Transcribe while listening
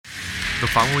The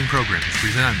following program is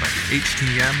presented by the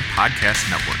HTM Podcast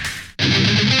Network.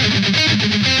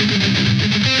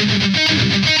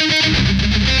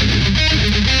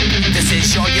 This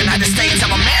is your United States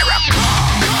of America.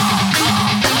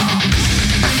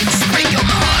 Speak your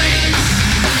mind.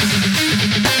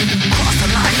 Cross the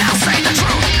line now, say the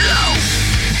truth. No.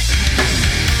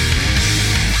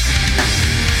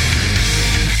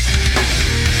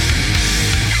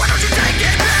 Why don't you take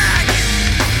it back?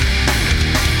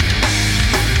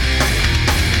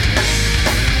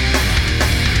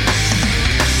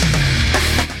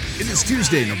 It's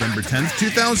Tuesday, November 10th,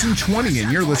 2020,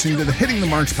 and you're listening to the Hitting the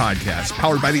Marks podcast,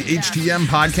 powered by the HTM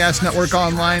Podcast Network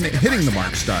online at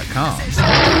hittingthemarks.com.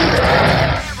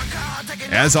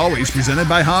 As always, presented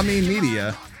by Hameen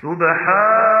Media.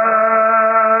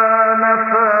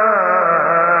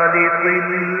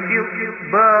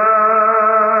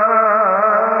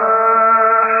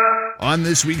 On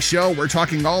this week's show, we're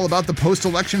talking all about the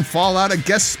post-election fallout, a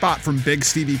guest spot from Big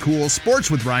Stevie Cool, sports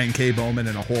with Ryan K. Bowman,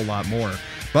 and a whole lot more.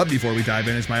 But before we dive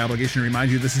in, it's my obligation to remind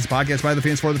you this is a podcast by the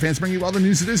fans for the fans, bringing you all the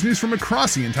news that is news from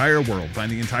across the entire world. Find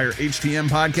the entire HTM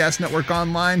Podcast Network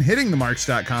online,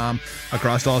 hittingthemarks.com,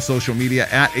 across all social media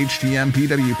at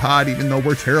HTMPWPod, even though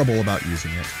we're terrible about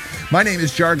using it. My name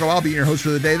is Jargo. I'll be your host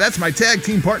for the day. That's my tag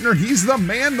team partner. He's the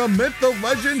man, the myth, the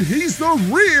legend. He's the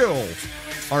real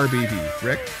RBV.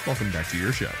 Rick, welcome back to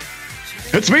your show.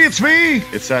 It's me.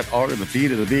 It's that R to the B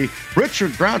to the B.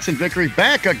 Richard Brownson Vickery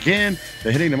back again.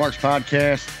 The Hitting the Marks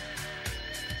podcast.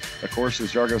 Of course,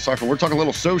 as Jargo was talking, we're talking a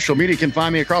little social media. You can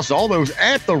find me across all those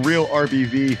at the real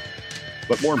RBV.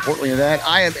 But more importantly than that,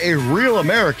 I am a real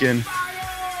American.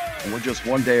 And we're just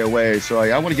one day away. So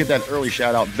I want to give that early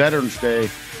shout out. Veterans Day.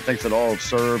 Thanks that all have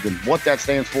served and what that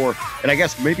stands for. And I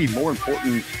guess maybe more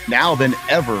important now than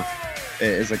ever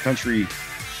as a country,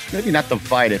 maybe not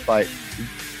divided, but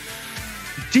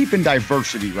deep in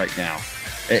diversity right now,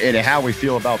 and how we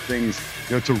feel about things,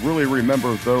 to really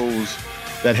remember those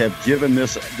that have given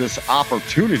this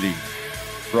opportunity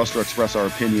for us to express our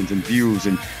opinions and views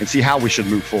and see how we should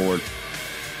move forward.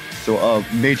 So a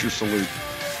major salute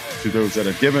to those that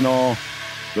have given all,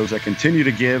 those that continue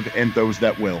to give, and those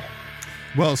that will.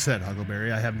 Well said,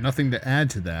 Huckleberry. I have nothing to add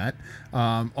to that.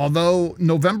 Although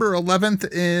November 11th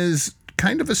is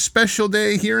kind of a special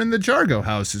day here in the Jargo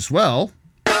house as well.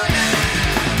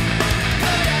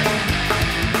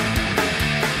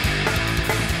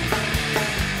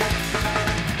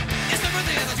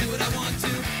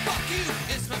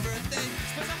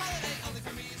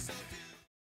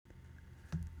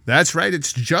 That's right.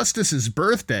 It's Justice's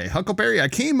birthday. Huckleberry, I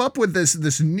came up with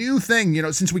this new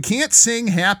thing, since we can't sing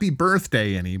happy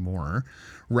birthday anymore,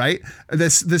 right?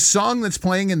 This song that's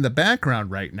playing in the background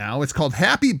right now, it's called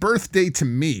Happy Birthday to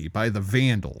Me by the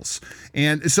Vandals.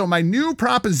 And so my new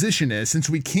proposition is, since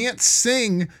we can't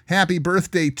sing happy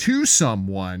birthday to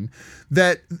someone,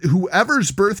 that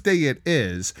whoever's birthday it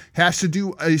is has to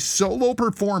do a solo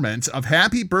performance of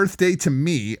Happy Birthday to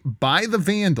Me by the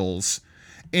Vandals.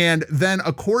 And then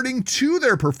according to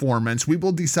their performance, we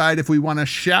will decide if we want to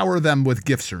shower them with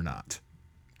gifts or not.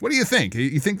 What do you think?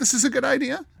 You think this is a good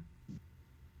idea?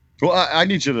 Well, I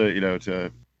need you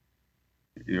to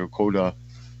quote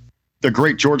the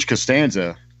great George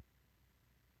Costanza.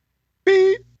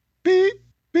 Beep, beep,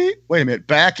 beep. Wait a minute.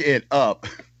 Back it up.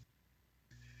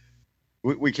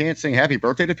 We can't sing happy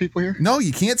birthday to people here? No,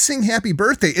 you can't sing happy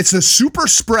birthday. It's a super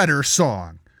spreader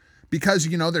song. Because,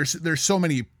 there's so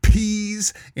many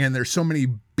P's and there's so many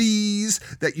B's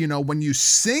that, when you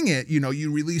sing it,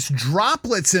 you release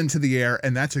droplets into the air,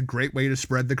 and that's a great way to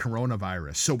spread the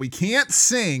coronavirus. So we can't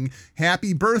sing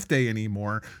happy birthday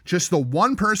anymore. Just the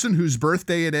one person whose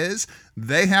birthday it is,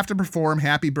 they have to perform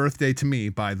Happy Birthday to Me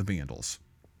by the Vandals.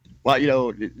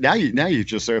 Well, now you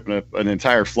just opened up an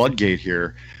entire floodgate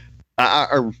here.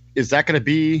 Is that going to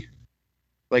be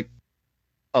like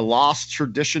a lost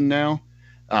tradition now?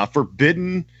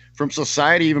 Forbidden from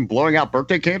society, even blowing out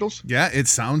birthday candles? Yeah, it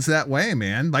sounds that way,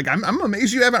 man. Like, I'm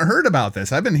amazed you haven't heard about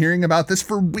this. I've been hearing about this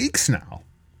for weeks now.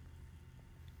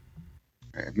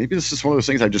 Maybe this is one of those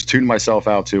things I just tuned myself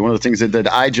out to. One of the things that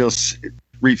I just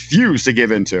refuse to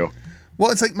give into.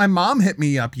 Well, it's like my mom hit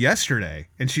me up yesterday,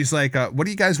 and she's like, what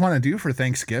do you guys want to do for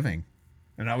Thanksgiving?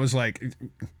 And I was like,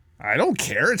 I don't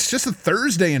care. It's just a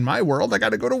Thursday in my world. I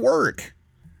got to go to work.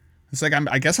 It's like,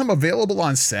 I guess I'm available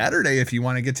on Saturday if you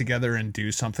want to get together and do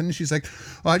something. And she's like,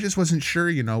 well, I just wasn't sure,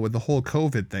 with the whole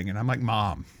COVID thing. And I'm like,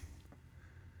 Mom,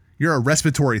 you're a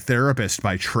respiratory therapist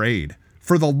by trade.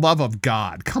 For the love of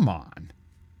God, come on.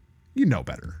 You know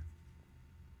better.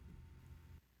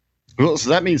 Well, so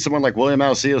that means someone like William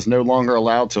Alcea is no longer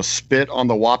allowed to spit on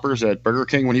the Whoppers at Burger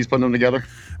King when he's putting them together?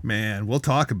 Man, we'll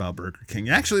talk about Burger King.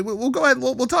 Actually, we'll go ahead.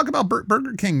 We'll talk about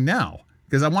Burger King now,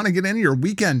 because I want to get into your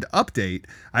weekend update.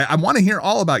 I want to hear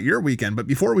all about your weekend. But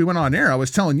before we went on air, I was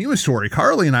telling you a story.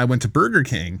 Carly and I went to Burger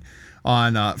King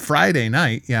on Friday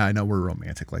night. Yeah, I know we're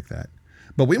romantic like that.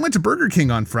 But we went to Burger King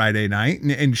on Friday night,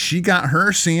 and she got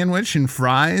her sandwich and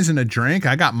fries and a drink.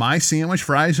 I got my sandwich,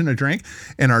 fries, and a drink,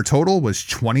 and our total was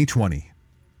 $20.20.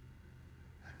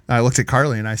 I looked at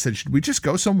Carly and I said, should we just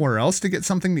go somewhere else to get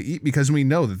something to eat, because we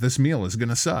know that this meal is going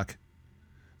to suck?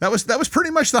 That was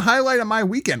pretty much the highlight of my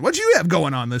weekend. What you have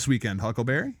going on this weekend,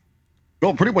 Huckleberry?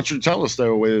 Well, pretty much what you tell us,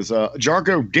 though, is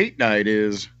Jargo date night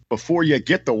is before you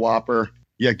get the Whopper,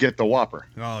 you get the Whopper.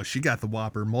 Oh, she got the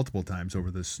Whopper multiple times over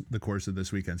the course of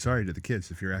this weekend. Sorry to the kids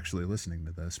if you're actually listening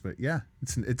to this, but yeah,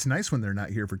 it's nice when they're not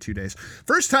here for 2 days.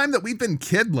 First time that we've been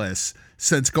kidless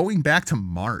since going back to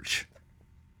March.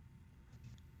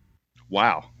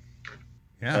 Wow.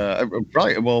 Yeah.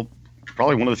 Probably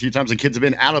one of the few times the kids have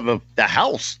been out of the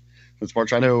house since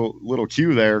March. I know little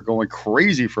Q there going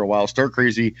crazy for a while, stir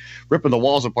crazy, ripping the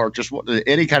walls apart, just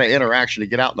any kind of interaction to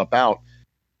get out and about.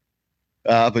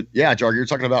 But yeah, Jarg, you're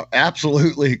talking about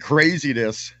absolutely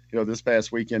craziness, this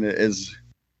past weekend, as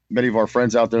many of our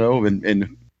friends out there know,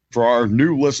 and for our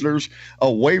new listeners,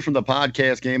 away from the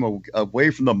podcast game,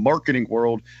 away from the marketing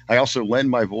world, I also lend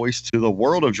my voice to the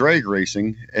world of drag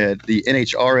racing at the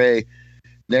NHRA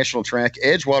National Track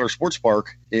Edgewater Sports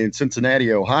Park in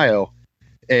Cincinnati, Ohio.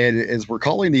 And as we're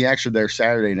calling the action there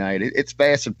Saturday night, it's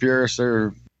fast and furious.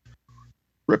 They're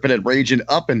ripping and raging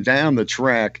up and down the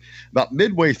track about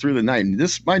midway through the night. And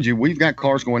this, mind you, we've got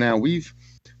cars going out. We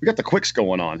got the quicks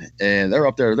going on, and they're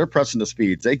up there. They're pressing the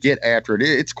speeds. They get after it.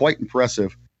 It's quite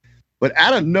impressive. But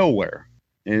out of nowhere,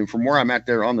 and from where I'm at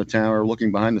there on the tower,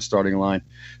 looking behind the starting line,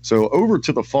 so over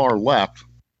to the far left,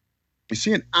 you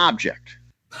see an object.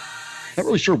 Not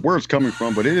really sure where it's coming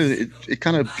from, but it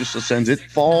kind of just ascends. It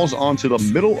falls onto the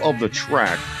middle of the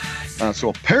track. So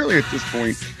apparently at this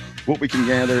point, what we can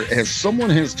gather is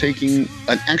someone has taken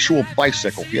an actual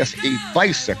bicycle. Yes, a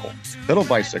bicycle, pedal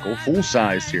bicycle, full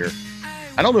size here.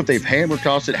 I don't know if they've hammer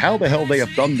tossed it, how the hell they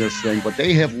have done this thing, but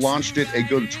they have launched it a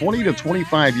good 20 to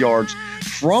 25 yards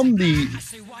from the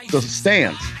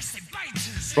stands,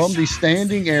 from the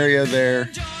standing area there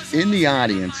in the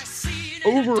audience,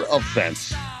 over a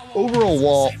fence, over a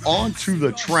wall, onto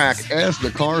the track as the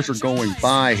cars are going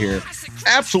by here.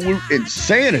 Absolute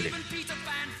insanity.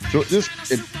 So at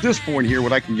this point here,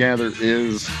 what I can gather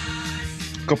is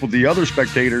a couple of the other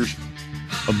spectators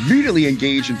immediately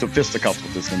engage into fisticuffs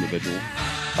with this individual.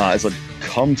 As I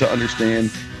come to understand,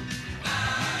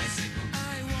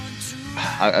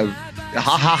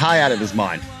 high out of his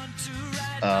mind,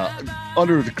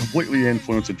 under the completely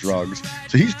influence of drugs.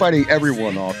 So he's fighting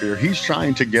everyone off here. He's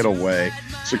trying to get away.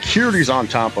 Security's on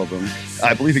top of him.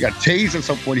 I believe he got tased at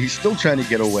some point. He's still trying to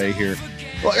get away here.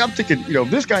 Well, I'm thinking,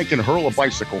 this guy can hurl a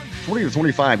bicycle 20 to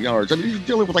 25 yards. I mean, he's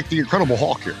dealing with like the Incredible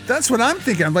Hulk here. That's what I'm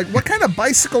thinking. I'm like, what kind of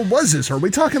bicycle was this? Are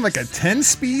we talking like a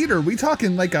 10-speed? Or are we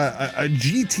talking like a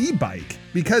GT bike?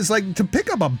 Because like to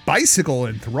pick up a bicycle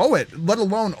and throw it, let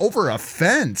alone over a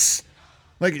fence.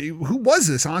 Like, who was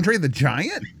this? Andre the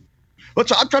Giant?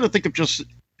 But I'm trying to think of just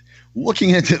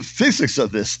looking at the physics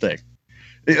of this thing.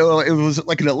 It was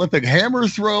like an Olympic hammer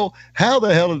throw. How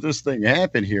the hell did this thing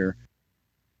happen here?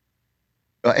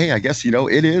 Hey, I guess,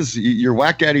 it is. You're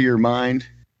whacked out of your mind.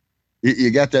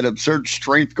 You got that absurd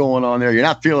strength going on there. You're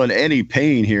not feeling any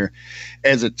pain here.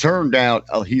 As it turned out,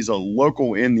 he's a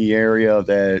local in the area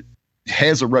that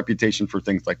has a reputation for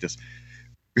things like this.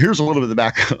 Here's a little bit of the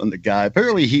background on the guy.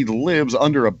 Apparently, he lives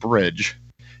under a bridge,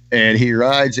 and he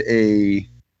rides a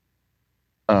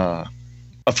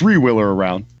three-wheeler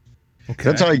around. Okay.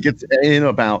 That's how he gets in and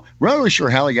about. We're not really sure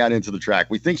how he got into the track.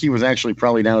 We think he was actually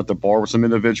probably down at the bar with some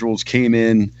individuals, came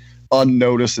in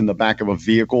unnoticed in the back of a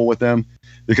vehicle with them,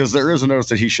 because there is a notice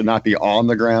that he should not be on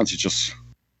the grounds. He's just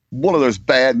one of those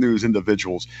bad news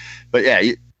individuals. But yeah,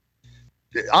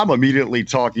 I'm immediately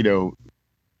talking,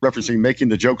 referencing making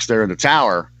the jokes there in the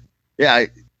tower. Yeah,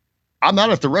 I'm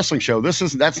not at the wrestling show.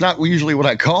 That's not usually what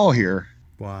I call here.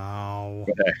 Wow.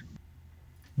 Okay.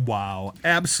 Wow.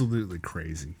 Absolutely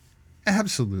crazy.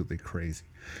 Absolutely crazy.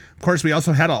 Of course, we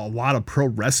also had a lot of pro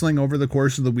wrestling over the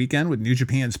course of the weekend with New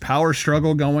Japan's Power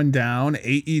Struggle going down,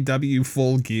 AEW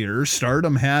Full Gear.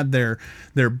 Stardom had their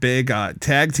big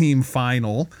tag team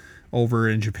final over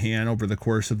in Japan over the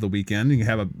course of the weekend. You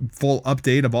have a full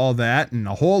update of all that and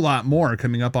a whole lot more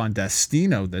coming up on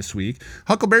Destino this week.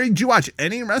 Huckleberry, did you watch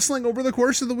any wrestling over the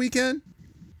course of the weekend?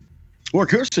 Well, of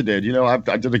course it did. You know, I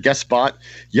did a guest spot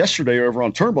yesterday over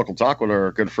on Turnbuckle Talk with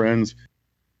our good friends,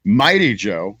 Mighty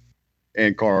Joe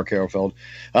and Carl Karlfeld.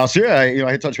 So yeah,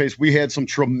 I had touch base. We had some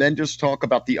tremendous talk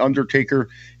about the Undertaker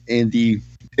and the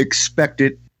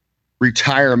expected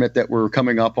retirement that we're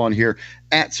coming up on here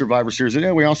at Survivor Series. And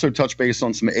then we also touch base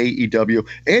on some AEW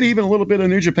and even a little bit of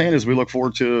New Japan as we look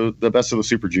forward to the best of the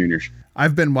Super Juniors.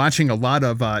 I've been watching a lot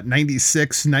of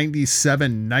 96,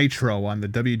 97 Nitro on the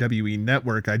WWE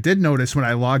Network. I did notice when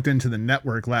I logged into the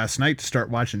network last night to start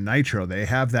watching Nitro, they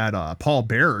have that Paul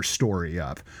Bearer story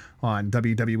up on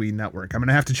WWE Network. I'm going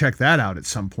to have to check that out at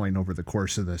some point over the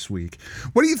course of this week.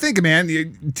 What do you think, man?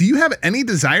 Do you have any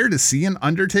desire to see an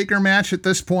Undertaker match at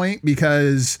this point?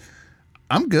 Because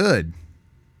I'm good.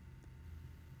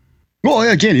 Well,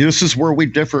 again, this is where we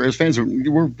differ as fans.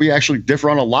 We actually differ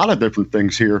on a lot of different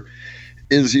things here.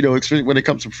 Is, when it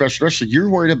comes to professional wrestling, you're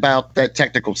worried about that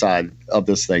technical side of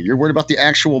this thing. You're worried about the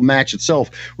actual match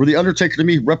itself, where the Undertaker to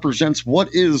me represents what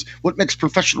makes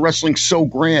professional wrestling so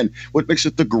grand, what makes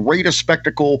it the greatest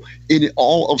spectacle in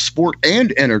all of sport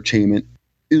and entertainment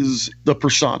is the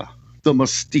persona, the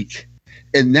mystique.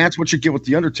 And that's what you get with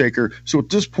the Undertaker. So at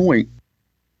this point,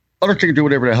 Undertaker can do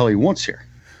whatever the hell he wants here.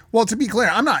 Well, to be clear,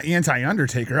 I'm not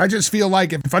anti-Undertaker. I just feel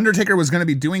like if Undertaker was going to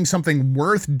be doing something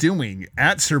worth doing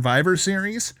at Survivor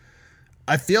Series,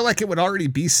 I feel like it would already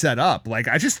be set up. Like,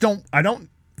 I don't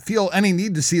feel any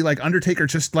need to see like Undertaker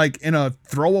just like in a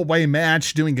throwaway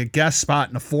match doing a guest spot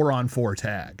in a 4-on-4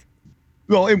 tag.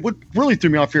 Well, and what really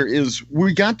threw me off here is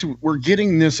we're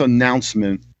getting this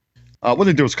announcement. What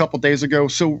they do was a couple days ago.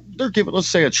 So they're giving, let's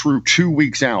say, a true 2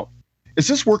 weeks out. Is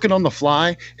this working on the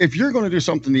fly? If you're going to do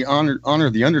something to honor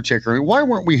the Undertaker, why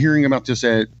weren't we hearing about this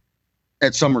at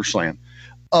SummerSlam?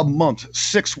 A month,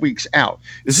 6 weeks out.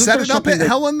 Set it up at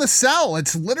Hell in the Cell.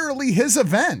 It's literally his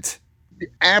event.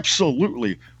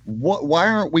 Absolutely. Why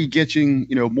aren't we getting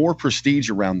more prestige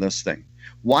around this thing?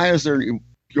 Why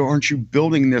aren't you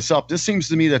building this up? This seems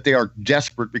to me that they are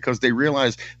desperate because they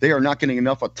realize they are not getting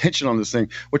enough attention on this thing,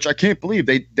 which I can't believe.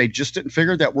 They just didn't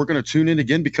figure that we're going to tune in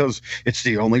again because it's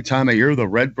the only time of year the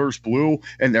red versus blue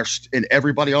and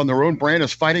everybody on their own brand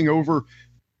is fighting over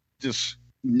this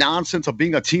nonsense of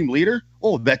being a team leader.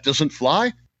 Oh, that doesn't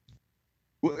fly.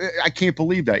 I can't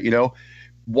believe that,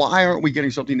 Why aren't we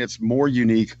getting something that's more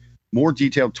unique, more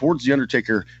detailed towards the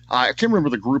Undertaker? I can't remember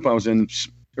the group I was in,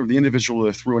 or the individual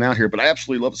that threw it out here, but I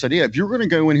absolutely love this idea. If you're going to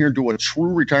go in here and do a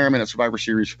true retirement at Survivor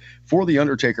Series for the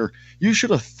Undertaker, you should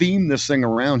have themed this thing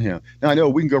around him. Now, I know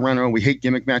we can go around and we hate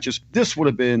gimmick matches. This would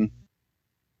have been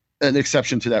an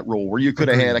exception to that rule where you could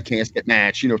have had a casket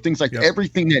match, things like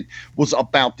everything that was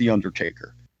about the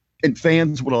Undertaker. And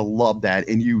fans would have loved that.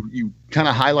 And you kind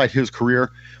of highlight his career.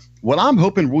 What I'm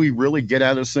hoping we really get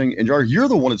out of this thing, and you're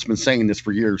the one that's been saying this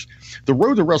for years, the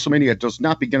road to WrestleMania does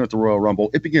not begin at the Royal Rumble.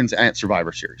 It begins at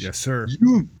Survivor Series. Yes, sir.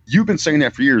 You've been saying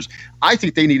that for years. I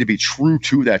think they need to be true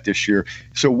to that this year.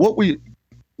 So what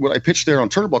I pitched there on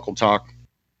Turnbuckle Talk,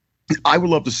 I would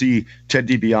love to see Ted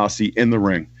DiBiase in the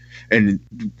ring and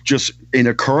just in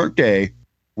a current day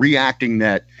reacting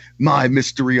that my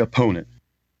mystery opponent.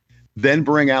 Then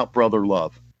bring out Brother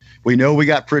Love. We know we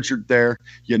got Pritchard there.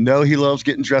 He loves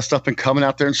getting dressed up and coming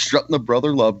out there and strutting the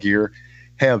Brother Love gear.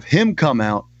 Have him come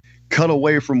out, cut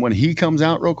away from when he comes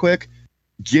out real quick.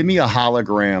 Give me a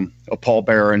hologram of Paul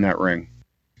Bearer in that ring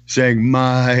saying,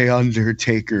 my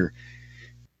Undertaker.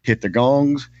 Hit the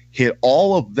gongs, hit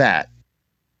all of that.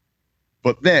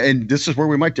 But then, and this is where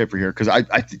we might differ here, because I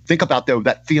think about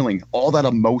that feeling, all that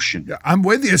emotion. Yeah, I'm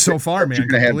with you so far, man,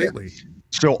 completely.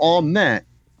 So on that,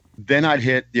 then I'd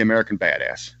hit the American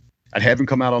Badass. I'd have him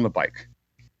come out on the bike.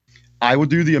 I would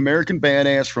do the American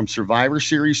Badass from Survivor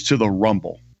Series to the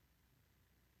Rumble.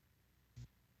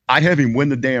 I'd have him win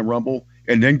the damn Rumble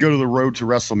and then go to the road to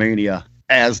WrestleMania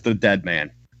as the Dead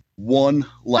Man. One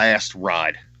last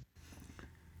ride.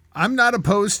 I'm not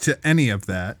opposed to any of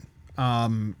that.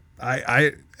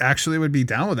 I actually would be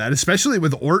down with that, especially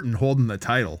with Orton holding the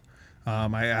title.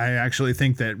 I actually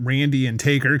think that Randy and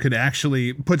Taker could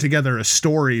actually put together a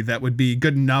story that would be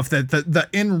good enough that the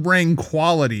in-ring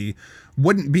quality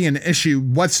wouldn't be an issue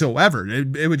whatsoever.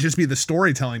 It would just be the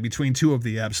storytelling between two of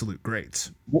the absolute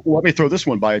greats. Well, let me throw this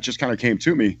one by. It just kind of came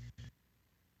to me.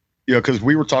 Because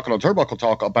we were talking on Turnbuckle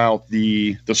Talk about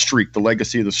the streak, the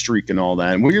legacy of the streak and all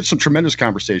that. And we had some tremendous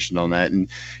conversation on that. And,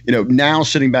 now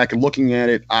sitting back and looking at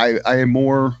it,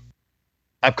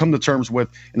 I've come to terms with,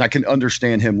 and I can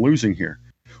understand him losing here.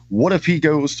 What if he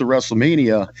goes to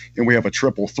WrestleMania and we have a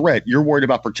triple threat? You're worried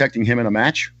about protecting him in a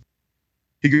match?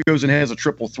 He goes and has a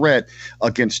triple threat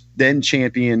against then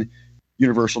champion,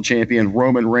 Universal Champion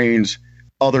Roman Reigns,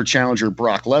 other challenger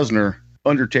Brock Lesnar.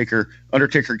 Undertaker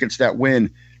gets that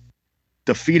win,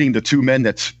 defeating the two men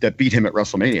that beat him at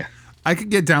WrestleMania. I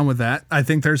could get down with that. I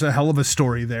think there's a hell of a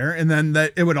story there. And then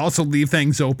that it would also leave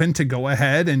things open to go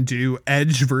ahead and do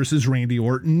Edge versus Randy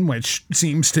Orton, which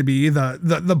seems to be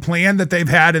the plan that they've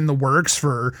had in the works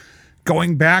for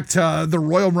going back to the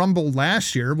Royal Rumble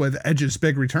last year with Edge's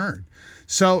big return.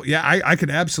 So yeah, I could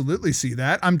absolutely see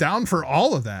that. I'm down for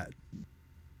all of that.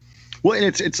 Well, and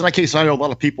it's in that case, I know a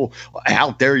lot of people,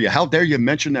 how dare you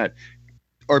mention that?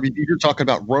 RBD, you're talking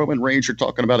about Roman Reigns, you're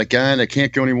talking about a guy that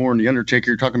can't go anymore in The Undertaker,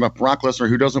 you're talking about Brock Lesnar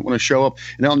who doesn't want to show up.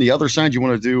 And on the other side, you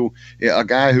want to do a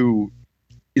guy who,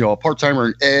 a part-timer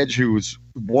in Edge who's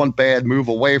one bad move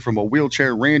away from a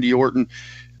wheelchair, Randy Orton,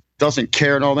 doesn't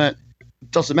care and all that.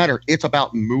 It doesn't matter. It's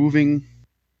about moving.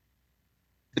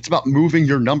 It's about moving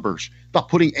your numbers, about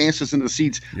putting asses in the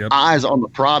seats, eyes on the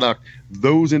product.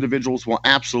 Those individuals will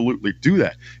absolutely do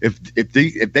that.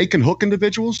 If they can hook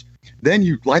individuals, then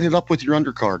you light it up with your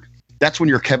undercard. That's when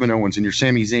your Kevin Owens and your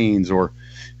Sami Zayns, or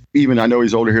even, I know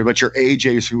he's older here, but your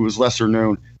AJs who was lesser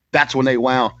known. That's when they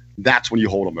wow. That's when you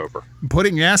hold them over.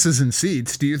 Putting asses in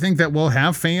seats. Do you think that we'll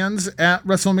have fans at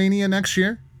WrestleMania next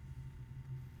year?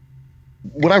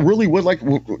 What I really would like,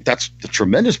 that's the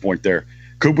tremendous point there.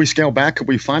 Could we scale back? Could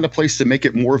we find a place to make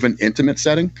it more of an intimate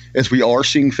setting as we are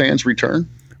seeing fans return?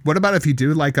 What about if you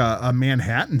do like a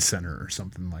Manhattan Center or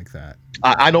something like that?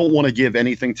 I don't want to give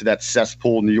anything to that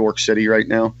cesspool New York City right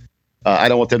now. I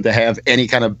don't want them to have any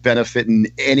kind of benefit in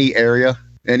any area,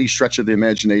 any stretch of the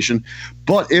imagination.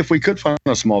 But if we could find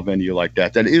a small venue like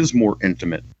that is more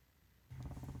intimate.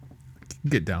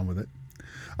 Get down with it.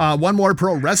 One more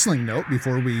pro wrestling note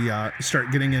before we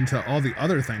start getting into all the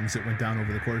other things that went down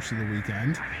over the course of the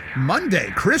weekend.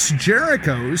 Monday, Chris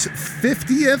Jericho's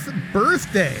 50th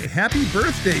birthday. Happy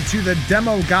birthday to the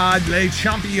Demo God, Le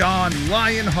Champion,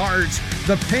 Lionheart,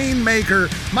 the Painmaker.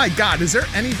 My God, is there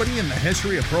anybody in the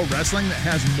history of pro wrestling that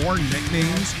has more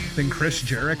nicknames than Chris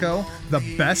Jericho? The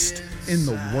best in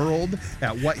the world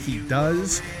at what he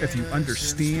does, if you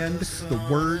understand the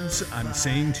words I'm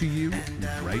saying to you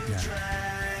right now.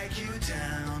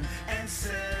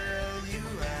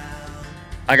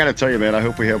 I got to tell you, man, I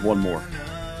hope we have one more.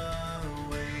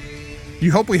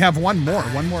 You hope we have one more?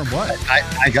 One more what?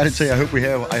 I got to tell you, I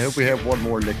hope we have one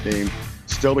more nickname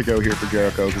still to go here for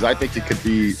Jericho, because I think it could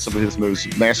be some of his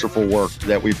most masterful work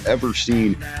that we've ever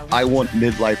seen. I want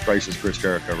midlife crisis Chris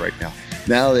Jericho right now.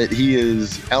 Now that he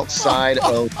is outside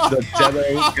of the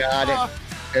Demo God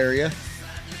area,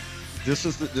 this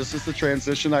is the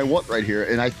transition I want right here,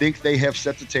 and I think they have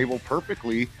set the table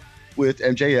perfectly with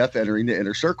MJF entering the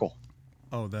inner circle.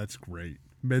 Oh, that's great.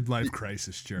 Midlife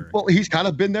crisis, Jericho. Well, he's kind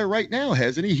of been there right now,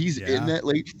 hasn't he? He's in that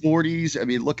late 40s. I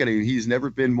mean, look at him. He's never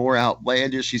been more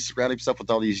outlandish. He's surrounded himself with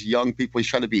all these young people. He's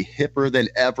trying to be hipper than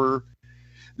ever.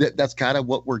 That's kind of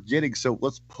what we're getting. So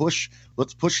let's push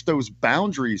those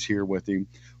boundaries here with him.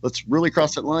 Let's really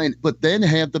cross that line, but then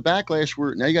have the backlash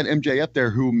where now you got MJF there,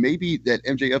 who maybe that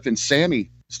MJF and Sammy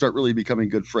start really becoming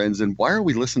good friends. And why are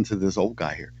we listening to this old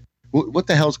guy here? What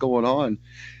the hell's going on?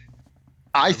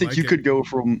 I think you could go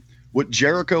from what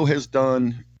Jericho has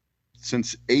done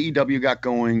since AEW got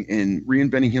going and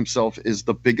reinventing himself as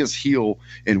the biggest heel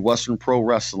in Western pro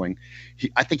wrestling.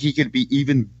 I think he could be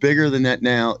even bigger than that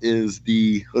now. Is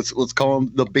the let's call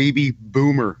him the baby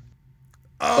boomer.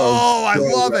 Oh, I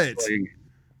love wrestling. It.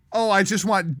 Oh, I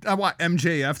want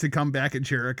MJF to come back at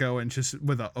Jericho and just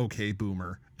with a okay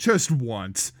boomer just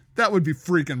once. That would be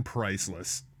freaking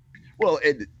priceless. Well,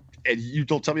 and you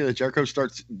don't tell me that Jericho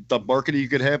starts the marketing you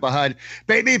could have behind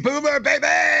baby boomer,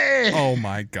 baby. Oh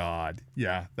my God.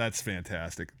 Yeah, that's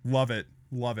fantastic. Love it.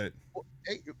 Love it.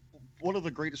 Hey, one of the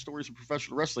greatest stories of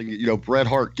professional wrestling, Bret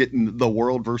Hart getting the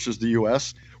world versus the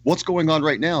US. What's going on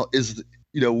right now is,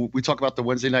 we talk about the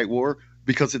Wednesday Night War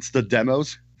because it's the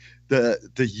demos,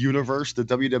 the universe, the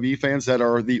WWE fans that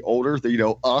are the older,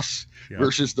 us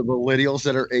versus the millennials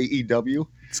that are AEW.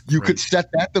 You could set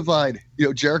that divide.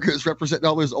 Jericho is representing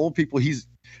all those old people. He's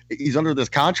under this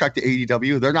contract to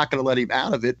AEW. They're not going to let him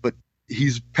out of it, but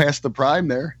he's past the prime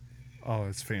there. Oh,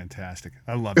 it's fantastic.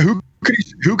 I love it.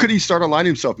 Who could he start aligning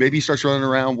himself? Maybe he starts running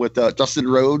around with Dustin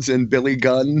Rhodes and Billy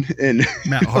Gunn and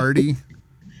Matt Hardy.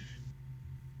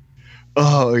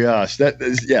 Oh gosh,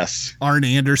 yes. Arn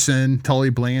Anderson, Tully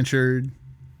Blanchard,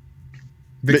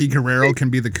 Vicky Guerrero can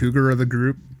be the cougar of the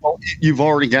group. Well, you've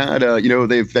already got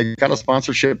they've got a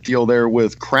sponsorship deal there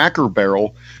with Cracker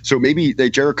Barrel, so maybe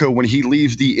Jericho, when he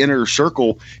leaves the inner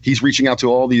circle, he's reaching out to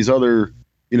all these other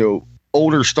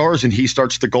older stars, and he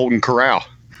starts the Golden Corral.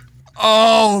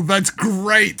 Oh, that's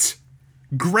great.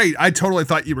 Great. I totally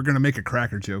thought you were going to make a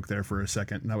cracker joke there for a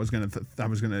second, and I was going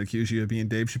to accuse you of being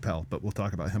Dave Chappelle, but we'll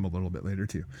talk about him a little bit later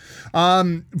too.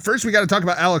 First, we got to talk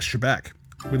about Alex Trebek.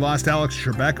 We lost Alex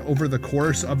Trebek over the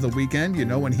course of the weekend. You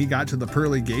know, when he got to the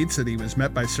pearly gates, that he was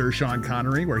met by Sir Sean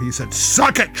Connery, where he said,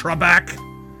 "Suck it, Trebek."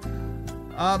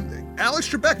 Alex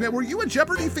Trebek, man, were you a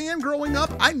Jeopardy fan growing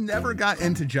up? I never got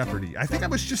into Jeopardy. I think I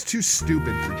was just too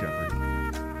stupid for Jeopardy.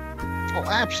 Oh,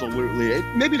 absolutely.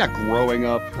 Maybe not growing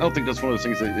up. I don't think that's one of those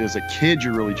things that as a kid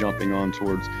you're really jumping on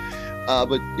towards.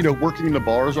 But, you know, working in the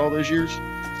bars all those years,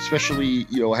 especially,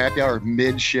 you know, happy hour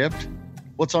mid-shift,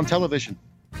 what's on television?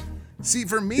 See,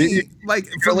 for me,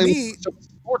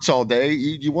 sports all day,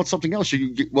 you want something else.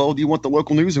 You want the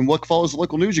local news, and what follows the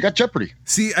local news? You got Jeopardy.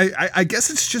 See, I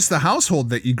guess it's just the household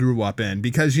that you grew up in,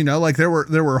 because, you know, like there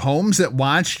were homes that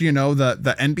watched, you know,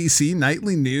 the NBC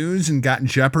nightly news and got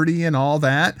Jeopardy and all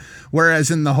that, whereas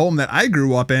in the home that I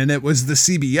grew up in, it was the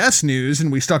CBS news,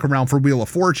 and we stuck around for Wheel of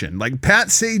Fortune. Like, Pat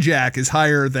Sajak is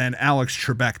higher than Alex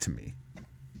Trebek to me.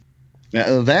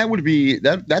 Now,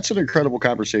 that's an incredible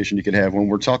conversation you could have when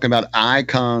we're talking about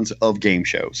icons of game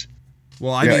shows.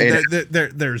 Well, I mean,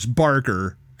 there's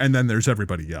Barker, and then there's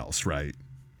everybody else, right?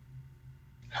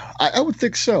 I would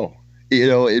think so. You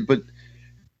know, but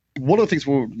one of the things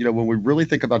when we really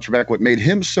think about Trebek, what made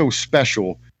him so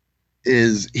special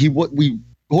is we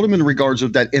hold him in regards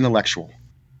of that intellectual.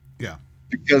 Yeah.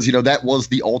 Because, you know, that was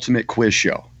the ultimate quiz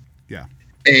show. Yeah.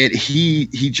 And he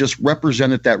just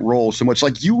represented that role so much.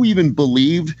 Like, you even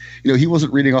believed, you know, he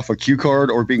wasn't reading off a cue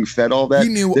card or being fed all that. He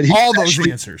knew all those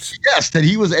answers. Yes, that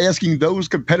he was asking those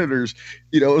competitors.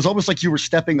 You know, it was almost like you were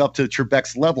stepping up to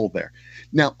Trebek's level there.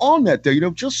 Now, on that, though, you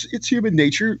know, it's human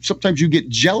nature. Sometimes you get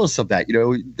jealous of that, you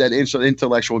know, that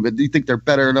intellectual, but you think they're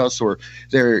better than us, or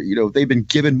they've been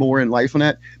given more in life on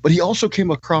that. But he also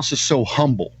came across as so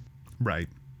humble. Right.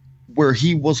 Where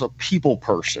he was a people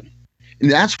person. And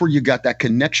that's where you got that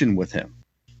connection with him.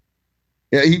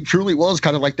 Yeah, he truly was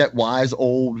kind of like that wise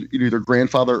old either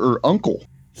grandfather or uncle.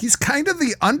 He's kind of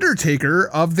the Undertaker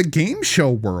of the game show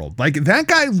world. Like, that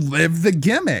guy lived the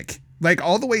gimmick, like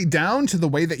all the way down to the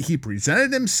way that he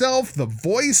presented himself, the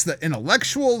voice, the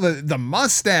intellectual, the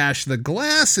mustache, the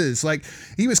glasses. Like,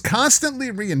 he was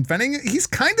constantly reinventing it. He's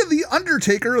kind of the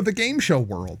Undertaker of the game show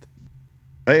world.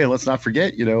 Hey, let's not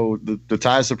forget, you know, the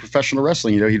ties to professional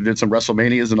wrestling. You know, he did some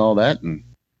WrestleManias and all that. And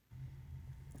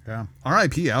yeah,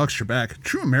 R.I.P. Alex Trebek,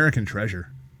 true American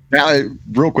treasure. Now,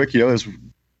 real quick, you know, as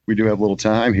we do have a little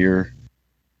time here,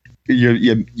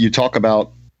 you talk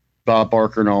about Bob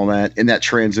Barker and all that, and that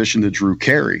transition to Drew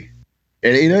Carey.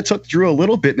 And, you know, it took Drew a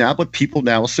little bit now, but people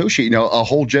now associate, you know, a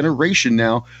whole generation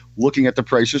now looking at The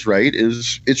Price is Right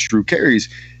it's Drew Carey's.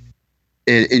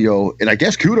 And, you know, and I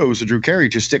guess kudos to Drew Carey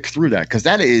to stick through that, because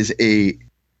that is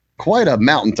quite a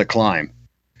mountain to climb,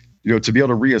 you know, to be able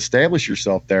to reestablish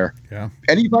yourself there. Yeah.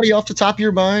 Anybody off the top of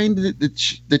your mind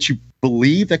that you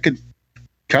believe that could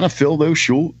kind of fill those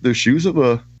shoes of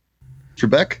a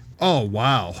Trebek? Oh,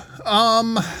 wow.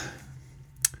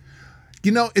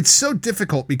 You know, it's so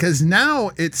difficult because now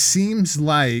it seems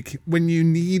like when you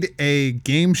need a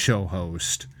game show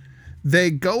host,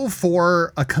 they go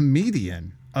for a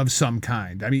comedian of some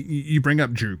kind. I mean, you bring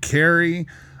up Drew Carey.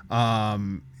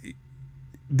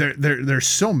 There's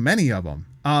so many of them.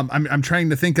 I'm trying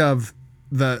to think of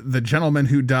the gentleman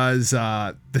who does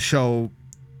the show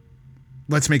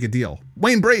Let's Make a Deal.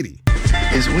 Wayne Brady.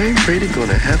 Is Wayne Brady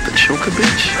gonna have to choke a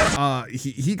bitch?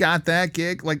 He got that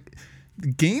gig. Like,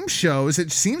 game shows,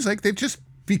 it seems like they've just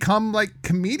become like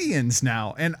comedians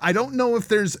now, and I don't know if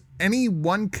there's any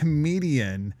one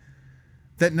comedian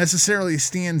that necessarily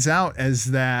stands out as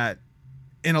that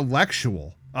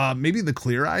intellectual. Maybe the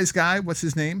Clear Eyes guy. What's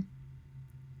his name?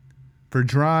 For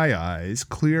Dry Eyes,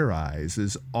 Clear Eyes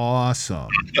is awesome.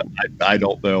 I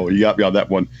don't know. You got me on that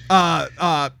one.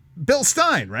 Bill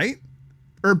Stein, right?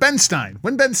 Or Ben Stein.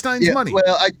 When Ben Stein's Money.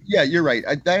 Well, you're right.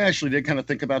 I actually did kind of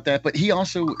think about that, but he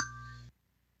also,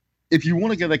 if you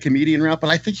want to go that comedian route,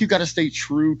 but I think you got to stay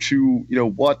true to, you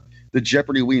know, what the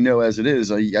Jeopardy we know as it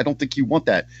is. I don't think you want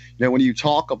that. You know, when you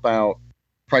talk about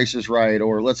Price is Right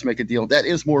or Let's Make a Deal, that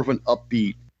is more of an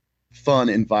upbeat, fun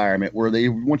environment where they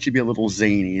want you to be a little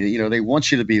zany. You know, they want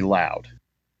you to be loud.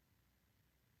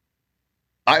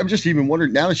 I'm just even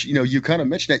wondering now that, you know, you kind of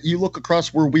mentioned that, you look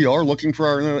across where we are looking for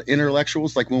our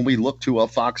intellectuals, like when we look to a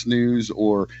Fox News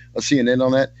or a CNN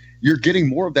on that, you're getting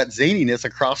more of that zaniness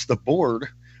across the board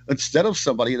instead of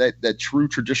somebody that true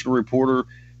traditional reporter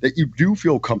that you do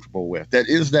feel comfortable with, that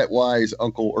is that wise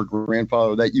uncle or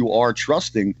grandfather that you are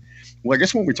trusting. Well, I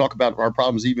guess when we talk about our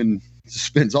problems, even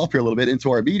spins off here a little bit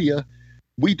into our media,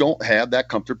 we don't have that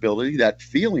comfortability, that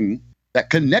feeling that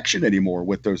connection anymore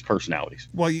with those personalities.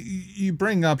 Well, you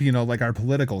bring up, like our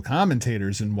political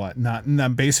commentators and whatnot, and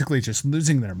them basically just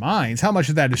losing their minds. How much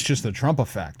of that is just the Trump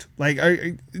effect?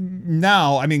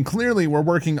 Now, I mean, clearly we're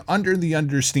working under the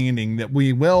understanding that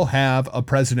we will have a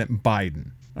President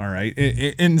Biden, all right,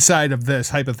 inside of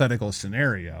this hypothetical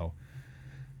scenario.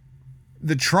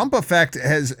 The Trump effect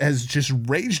has just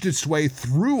raged its way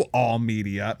through all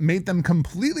media, made them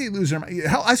completely lose their mind.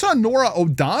 Hell, I saw Nora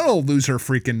O'Donnell lose her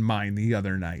freaking mind the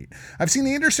other night. I've seen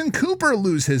Anderson Cooper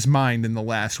lose his mind in the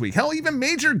last week. Hell, even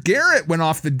Major Garrett went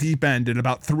off the deep end at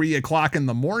about 3:00 in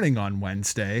the morning on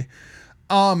Wednesday.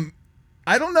 I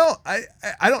don't know.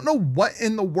 I don't know what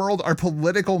in the world our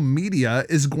political media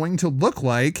is going to look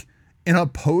like in a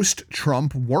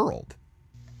post-Trump world.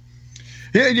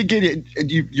 Yeah, you get it.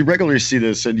 You regularly see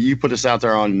this, and you put this out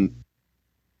there on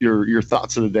your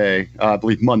thoughts of the day. I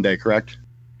believe Monday, correct?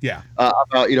 Yeah.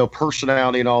 About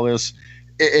personality and all this,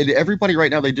 and everybody right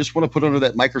now, they just want to put under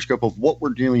that microscope of what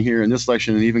we're doing here in this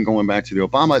election, and even going back to the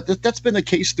Obama. That's been the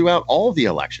case throughout all of the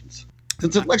elections.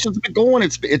 Since the elections have been going,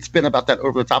 it's been about that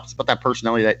over the top. It's about that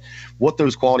personality, that what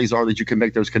those qualities are that you can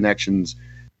make those connections,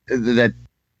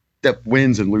 that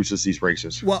wins and loses these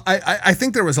races. Well, I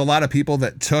think there was a lot of people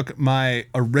that took my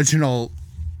original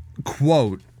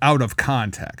quote out of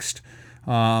context.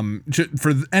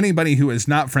 For anybody who is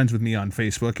not friends with me on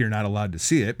Facebook, you're not allowed to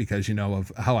see it because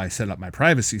of how I set up my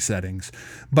privacy settings.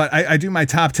 But I do my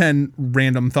top 10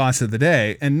 random thoughts of the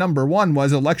day. And number 1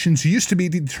 was elections used to be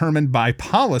determined by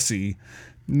policy,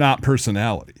 not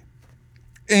personality.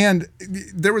 And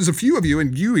there was a few of you,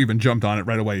 and you even jumped on it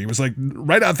right away. It was like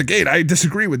right out the gate, I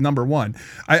disagree with number 1.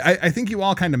 I think you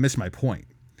all kind of missed my point.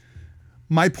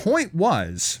 My point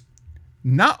was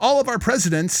not all of our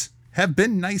presidents have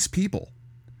been nice people.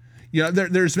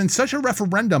 There's been such a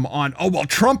referendum on,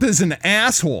 Trump is an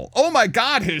asshole. Oh my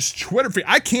God, his Twitter feed.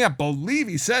 I can't believe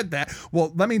he said that.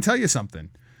 Well, let me tell you something.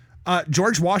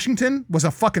 George Washington was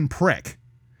a fucking prick.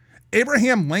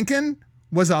 Abraham Lincoln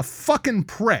was a fucking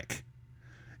prick.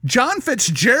 John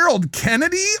Fitzgerald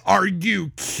Kennedy? Are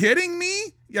you kidding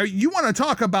me? You want to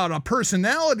talk about a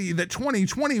personality that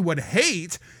 2020 would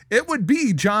hate? It would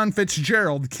be John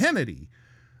Fitzgerald Kennedy.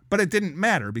 But it didn't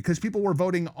matter because people were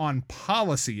voting on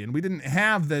policy, and we didn't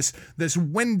have this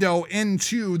window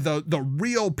into the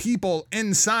real people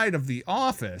inside of the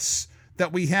office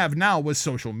that we have now with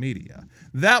social media.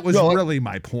 That was really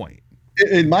my point.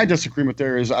 And my disagreement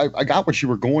there is I got what you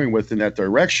were going with in that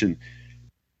direction.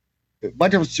 My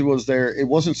difference was there, it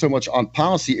wasn't so much on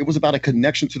policy, it was about a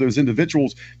connection to those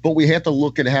individuals, but we have to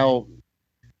look at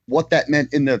what that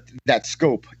meant in that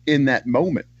scope, in that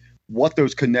moment, what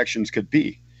those connections could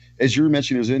be. As you were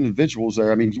mentioning as individuals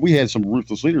there, I mean, we had some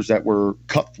ruthless leaders that were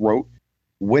cutthroat,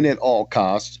 win at all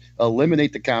costs,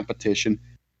 eliminate the competition,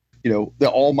 the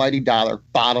almighty dollar,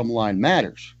 bottom line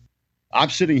matters. I'm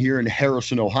sitting here in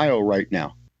Harrison, Ohio right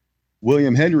now.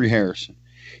 William Henry Harrison.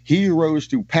 He rose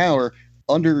to power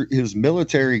under his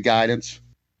military guidance,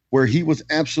 where he was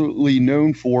absolutely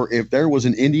known for, if there was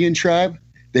an Indian tribe,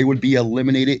 they would be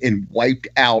eliminated and wiped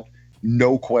out,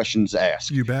 no questions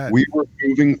asked. You bet. We were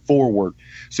moving forward.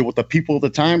 So what the people of the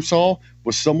time saw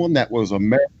was someone that was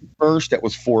American first, that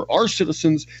was for our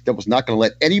citizens, that was not going to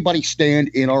let anybody stand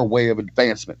in our way of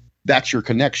advancement. That's your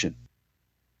connection.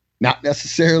 Not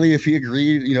necessarily if he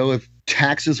agreed, if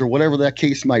taxes or whatever that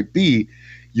case might be.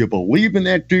 You believe in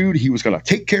that dude. He was going to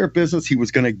take care of business. He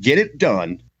was going to get it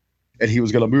done, and he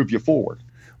was going to move you forward.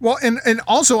 Well, and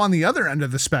also on the other end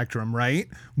of the spectrum, right?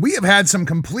 We have had some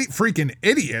complete freaking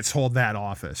idiots hold that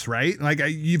office, right? Like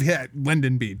you've had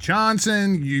Lyndon B.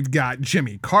 Johnson, you've got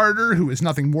Jimmy Carter, who is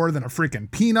nothing more than a freaking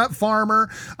peanut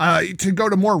farmer. To go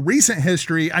to more recent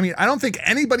history, I mean, I don't think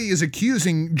anybody is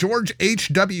accusing George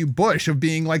H.W. Bush of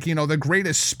being like, the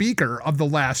greatest speaker of the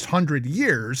last 100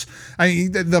 years. I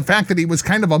mean, the fact that he was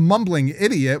kind of a mumbling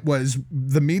idiot was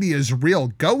the media's real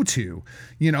go-to,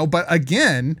 but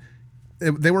again,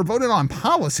 they were voted on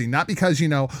policy, not because,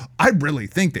 I really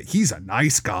think that he's a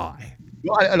nice guy.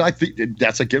 Well, and I think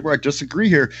that's again where I disagree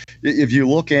here. If you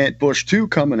look at Bush 2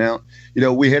 coming out,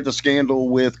 we had the scandal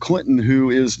with Clinton, who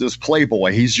is this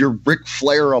playboy. He's your Ric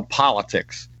Flair of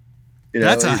politics.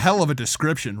 That's a hell of a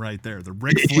description right there. The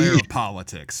Ric Flair of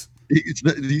politics.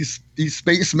 He's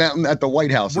Space Mountain at the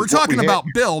White House. We're talking about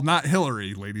Bill, not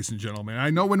Hillary, ladies and gentlemen.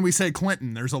 I know when we say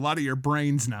Clinton, there's a lot of your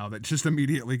brains now that just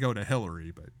immediately go to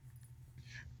Hillary, but.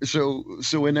 So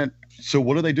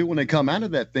what do they do when they come out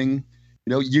of that thing?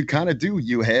 You kind of do.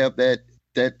 You have that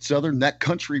that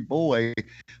country boy.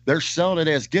 They're selling it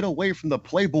as get away from the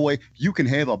playboy. You can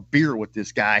have a beer with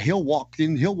this guy. He'll walk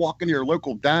into your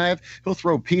local dive. He'll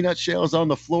throw peanut shells on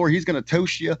the floor. He's going to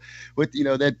toast you with,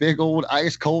 that big old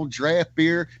ice cold draft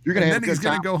beer. You're going to have a good time.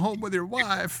 Then he's going to go home with your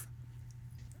wife.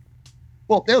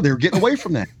 Well, no, they're getting away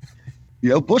from that.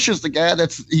 Bush is the guy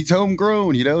he's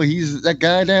homegrown. He's that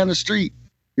guy down the street.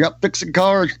 You're up fixing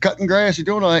cars, you're cutting grass, you're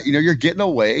doing all that. You're getting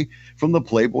away from the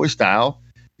playboy style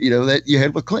that you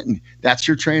had with Clinton. That's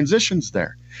your transitions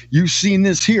there. You've seen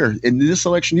this here. In this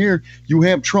election here, you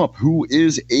have Trump, who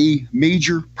is a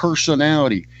major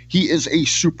personality. He is a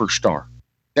superstar.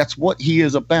 That's what he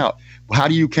is about. How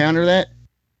do you counter that?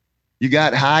 You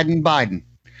got Biden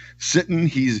sitting.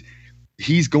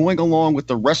 He's going along with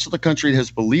the rest of the country that has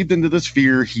believed into this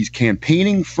fear. He's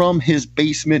campaigning from his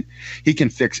basement. He can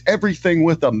fix everything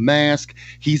with a mask.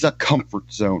 He's a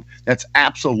comfort zone. That's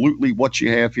absolutely what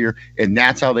you have here. And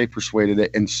that's how they persuaded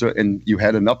it. And you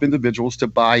had enough individuals to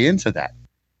buy into that.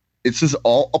 This is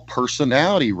all a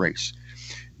personality race.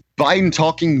 Biden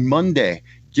talking Monday,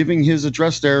 giving his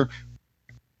address there.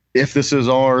 If this is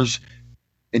ours.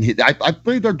 And I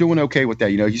believe they're doing okay with that.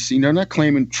 They're not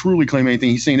truly claiming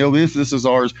anything. He's saying, no, if this is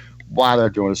ours, why they're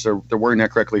doing this. They're wording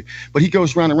that correctly. But he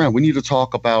goes round and round. We need to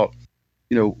talk about,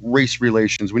 race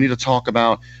relations. We need to talk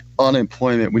about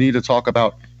unemployment. We need to talk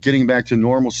about getting back to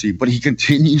normalcy. But he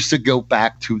continues to go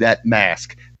back to that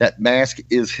mask. That mask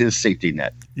is his safety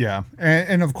net. Yeah.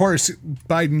 And of course,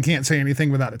 Biden can't say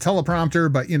anything without a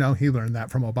teleprompter, but, he learned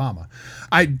that from Obama.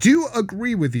 I do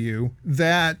agree with you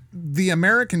that the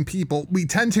American people, we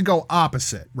tend to go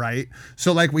opposite, right?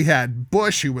 So like we had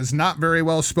Bush, who was not very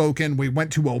well spoken. We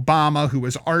went to Obama, who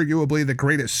was arguably the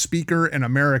greatest speaker in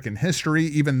American history,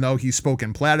 even though he spoke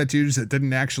in platitudes that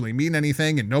didn't actually mean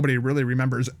anything. And nobody really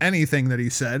remembers anything that he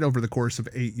said over the course of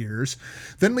 8 years.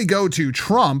 Then we go to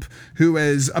Trump, who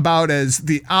is about as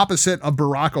the opposite of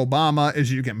Barack Obama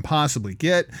as you can possibly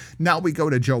get. Now we go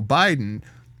to Joe Biden.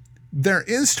 There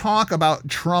is talk about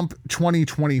Trump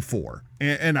 2024.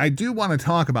 And I do want to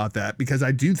talk about that because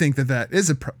I do think that is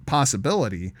a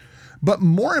possibility. But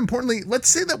more importantly, let's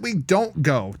say that we don't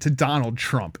go to Donald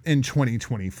Trump in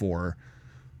 2024.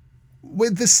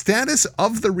 With the status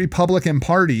of the Republican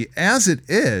Party as it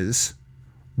is,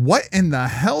 what in the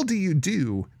hell do you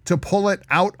do to pull it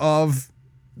out of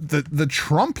the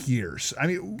Trump years? I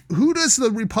mean, who does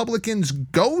the Republicans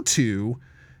go to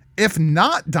if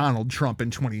not Donald Trump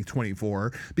in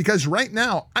 2024? Because right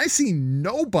now I see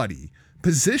nobody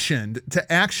positioned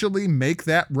to actually make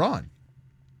that run.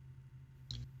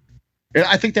 And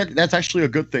I think that's actually a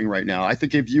good thing right now. I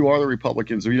think if you are the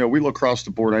Republicans, we look across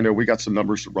the board. I know we got some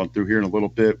numbers to run through here in a little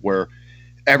bit where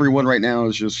everyone right now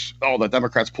is just, the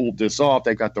Democrats pulled this off.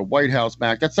 They've got the White House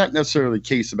back. That's not necessarily the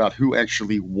case about who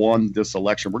actually won this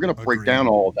election. We're going to break down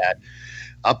all of that.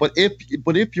 But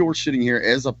if you're sitting here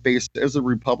as a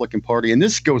Republican Party, and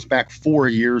this goes back 4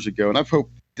 years ago, and I've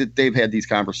hoped that they've had these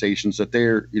conversations that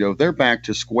they're back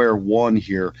to square one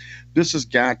here. This has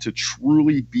got to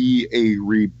truly be a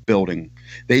rebuilding.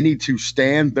 They need to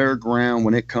stand their ground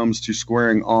when it comes to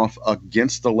squaring off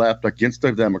against the left, against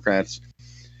the Democrats.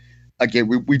 Again,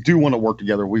 we do want to work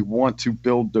together. We want to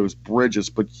build those bridges,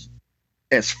 but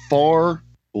as far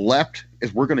left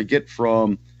as we're going to get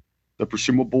from the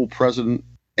presumable president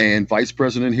and vice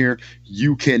president here,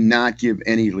 you cannot give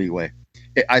any leeway.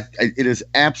 It is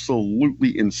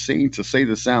absolutely insane to say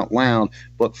this out loud,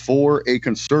 but for a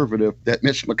conservative, that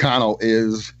Mitch McConnell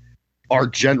is our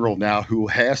general now, who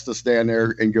has to stand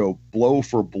there and go blow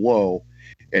for blow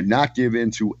and not give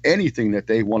in to anything that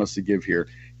they want us to give here.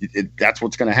 That's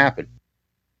what's going to happen.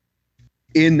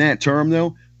 In that term,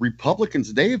 though,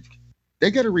 Republicans, they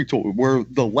got to retool where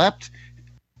the left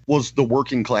was the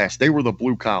working class. They were the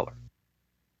blue collar.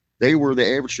 They were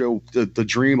the average Joe, the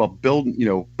dream of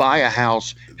building, buy a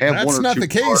house, have That's one or two. That's not the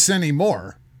case cars.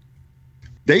 anymore.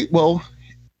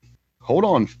 Hold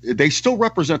on. They still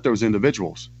represent those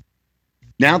individuals.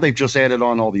 Now they've just added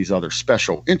on all these other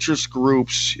special interest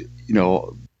groups,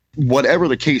 whatever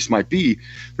the case might be.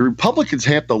 The Republicans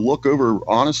have to look over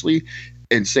honestly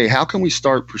and say, how can we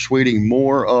start persuading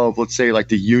more of, let's say, like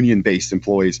the union-based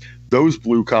employees, those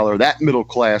blue collar, that middle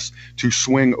class, to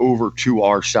swing over to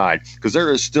our side? Because there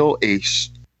is still a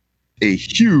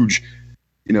huge,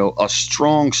 a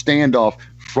strong standoff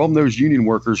from those union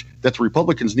workers that the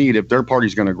Republicans need if their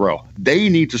party's going to grow. They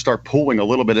need to start pulling a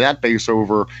little bit of that base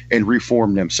over and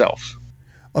reform themselves.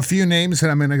 A few names that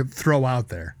I'm going to throw out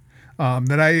there.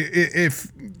 If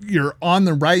you're on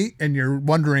the right and you're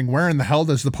wondering where in the hell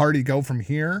does the party go from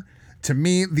here, to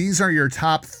me, these are your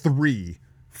top three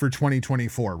for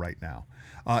 2024 right now.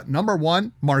 Number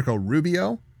one, Marco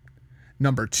Rubio.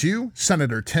 Number 2,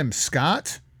 Senator Tim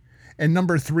Scott. And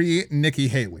number 3, Nikki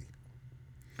Haley.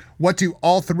 What do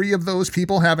all 3 of those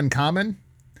people have in common?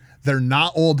 They're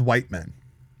not old white men.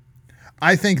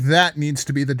 I think that needs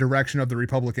to be the direction of the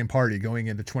Republican Party going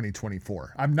into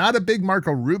 2024. I'm not a big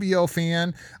Marco Rubio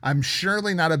fan. I'm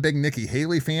surely not a big Nikki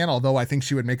Haley fan, although I think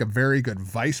she would make a very good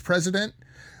vice president.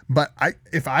 But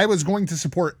if I was going to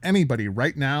support anybody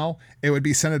right now, it would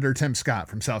be Senator Tim Scott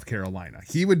from South Carolina.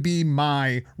 He would be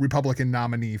my Republican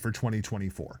nominee for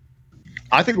 2024.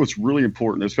 I think what's really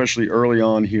important, especially early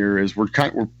on here, is we're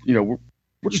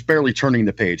just barely turning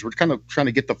the page. We're kind of trying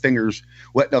to get the fingers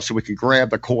wet enough so we can grab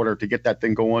the quarter to get that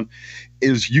thing going.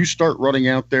 Is you start running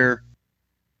out there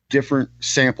different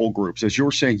sample groups. As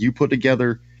you're saying, you put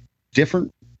together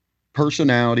different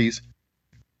personalities,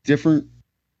 different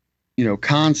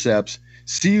concepts,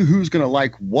 see who's going to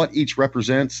like what each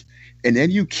represents, and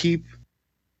then you keep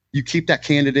that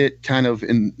candidate kind of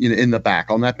in the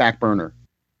back, on that back burner,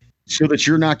 so that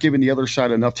you're not giving the other side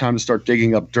enough time to start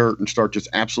digging up dirt and start just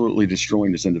absolutely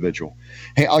destroying this individual.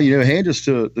 Hey, hand this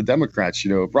to the Democrats.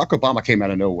 Barack Obama came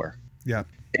out of nowhere. Yeah.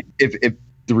 If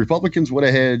the Republicans would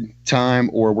have had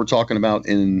time, or we're talking about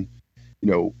in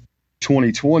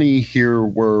 2020 here,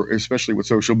 where especially with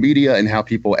social media and how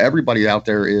everybody out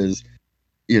there is,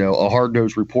 a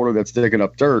hard-nosed reporter that's digging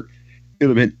up dirt, it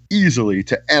would have been easily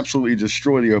to absolutely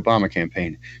destroy the Obama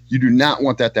campaign. You do not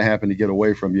want that to happen, to get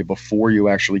away from you before you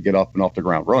actually get up and off the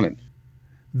ground running.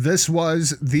 This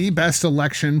was the best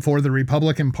election for the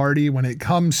Republican Party when it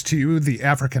comes to the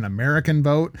African American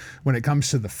vote, when it comes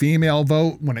to the female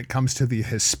vote, when it comes to the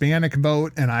Hispanic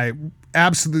vote. And I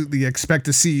absolutely expect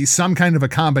to see some kind of a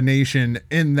combination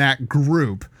in that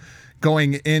group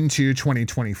going into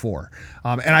 2024.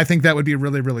 And I think that would be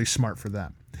really, really smart for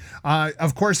them.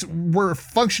 Of course, we're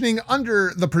functioning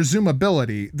under the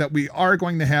presumability that we are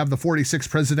going to have the 46th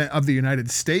president of the United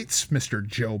States, Mr.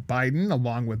 Joe Biden,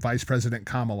 along with Vice President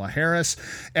Kamala Harris.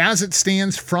 As it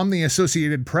stands from the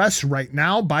Associated Press right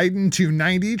now, Biden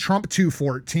 290, Trump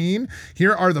 214.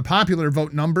 Here are the popular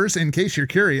vote numbers in case you're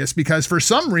curious, because for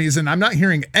some reason, I'm not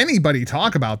hearing anybody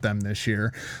talk about them this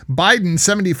year. Biden,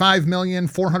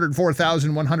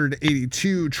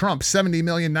 75,404,182. Trump,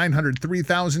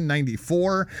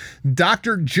 70,903,094.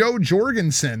 Dr. Joe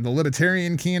Jorgensen, the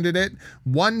Libertarian candidate,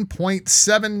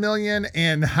 1.7 million.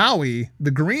 And Howie,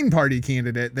 the Green Party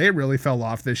candidate, they really fell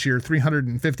off this year,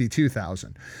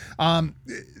 352,000.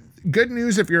 Good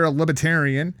news if you're a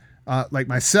Libertarian, like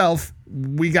myself,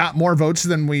 we got more votes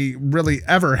than we really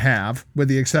ever have, with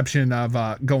the exception of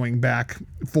going back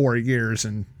 4 years,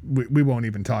 and we won't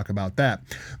even talk about that.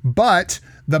 But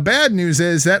the bad news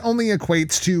is that only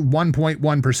equates to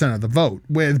 1.1% of the vote,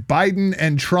 with Biden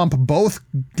and Trump both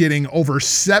getting over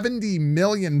 70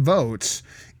 million votes.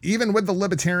 Even with the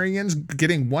Libertarians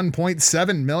getting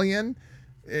 1.7 million,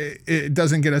 it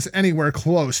doesn't get us anywhere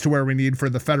close to where we need for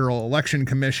the Federal Election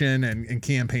Commission and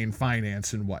campaign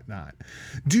finance and whatnot.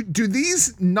 Do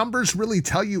these numbers really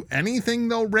tell you anything,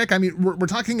 though, Rick? I mean, we're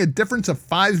talking a difference of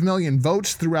 5 million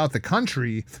votes throughout the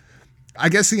country. I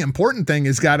guess the important thing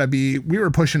has got to be we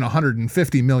were pushing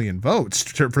 150 million votes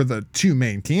for the two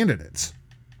main candidates.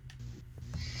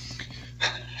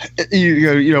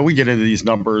 We get into these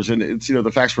numbers, and it's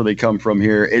the facts where they come from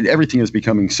here, and everything is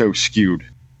becoming so skewed.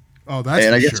 Oh, that's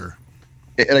for sure.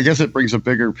 And I guess it brings a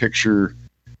bigger picture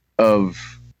of,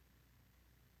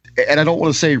 and I don't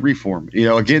want to say reform.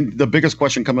 Again, the biggest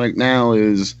question coming up now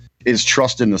is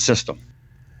trust in the system.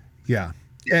 Yeah.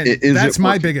 And that's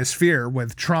my biggest fear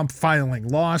with Trump filing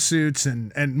lawsuits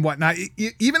and whatnot.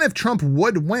 Even if Trump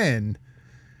would win,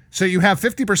 so you have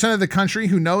 50% of the country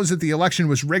who knows that the election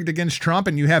was rigged against Trump,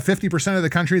 and you have 50% of the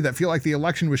country that feel like the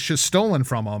election was just stolen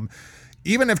from them.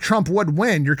 Even if Trump would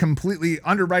win, you're completely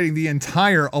underwriting the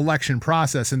entire election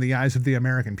process in the eyes of the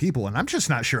American people. And I'm just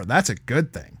not sure that's a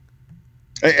good thing.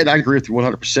 And I agree with you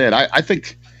 100%. I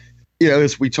think,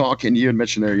 as we talk, and you had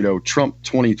mentioned there, Trump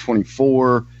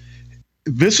 2024,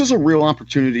 this is a real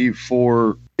opportunity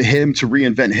for him to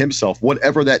reinvent himself,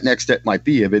 whatever that next step might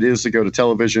be. If it is to go to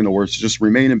television or to just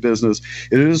remain in business,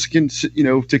 it is,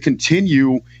 to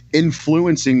continue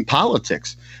influencing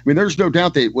politics. I mean, there's no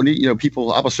doubt that when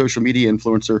people, I'm a social media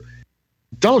influencer,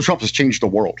 Donald Trump has changed the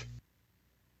world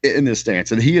in this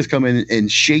stance, and he has come in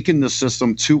and shaken the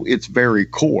system to its very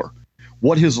core.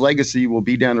 What his legacy will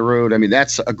be down the road, I mean,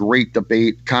 that's a great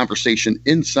debate, conversation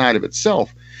inside of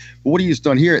itself. But what he's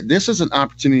done here, this is an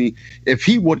opportunity. If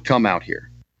he would come out here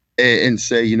and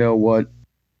say, you know what,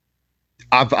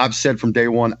 I've said from day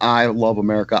one, I love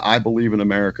America. I believe in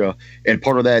America. And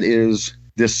part of that is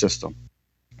this system.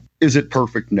 Is it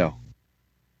perfect? No.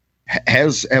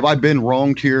 Have I been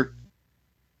wronged here?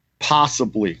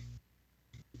 possibly,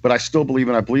 but I still believe,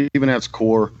 and I believe in its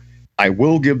core, I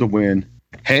will give the win,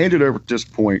 hand it over at this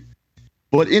point.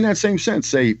 But in that same sense,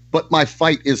 say, but my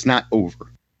fight is not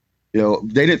over. You know,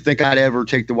 they didn't think I'd ever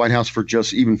take the White House for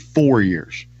just even 4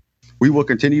 years. We will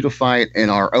continue to fight in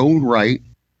our own right.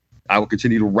 I will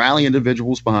continue to rally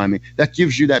individuals behind me. That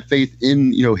gives you that faith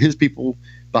in, you know, his people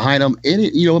behind him. And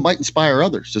it, you know, it might inspire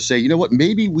others to say, you know what,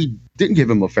 maybe we didn't give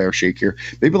him a fair shake here.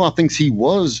 Maybe a lot of things he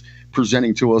was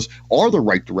presenting to us are the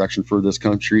right direction for this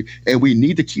country. And we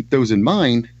need to keep those in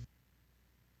mind.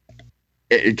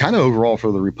 It kind of overall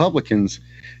for the Republicans,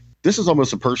 this is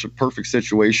almost a perfect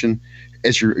situation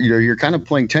as you're kind of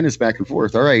playing tennis back and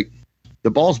forth. All right,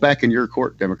 the ball's back in your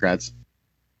court, Democrats.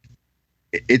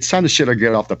 It's time to shit or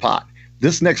get off the pot.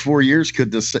 This next 4 years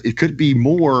it could be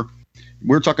more.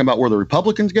 We're talking about where the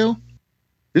Republicans go.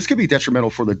 This could be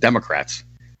detrimental for the Democrats.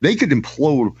 They could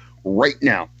implode right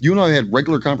now. You and I had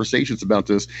regular conversations about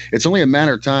this. It's only a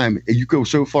matter of time. You go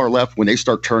so far left when they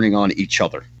start turning on each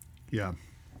other. Yeah.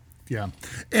 Yeah.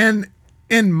 And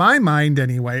in my mind,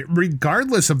 anyway,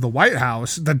 regardless of the White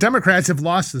House, the Democrats have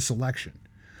lost this election.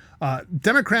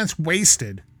 Democrats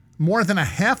wasted more than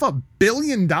 $500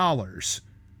 million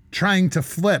trying to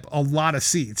flip a lot of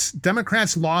seats.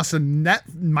 Democrats lost a net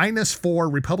 -4,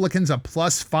 Republicans a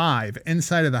 +5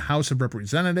 inside of the House of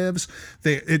Representatives.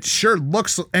 It sure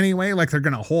looks anyway like they're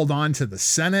going to hold on to the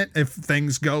Senate if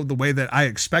things go the way that I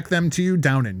expect them to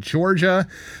down in Georgia.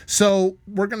 So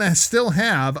we're going to still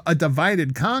have a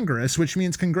divided Congress, which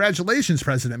means congratulations,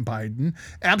 President Biden.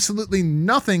 Absolutely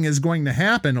nothing is going to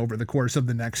happen over the course of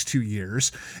the next 2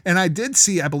 years. And I did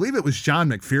see, I believe it was John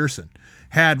McPherson,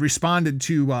 had responded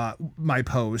to my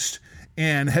post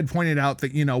and had pointed out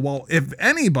that, you know, well, if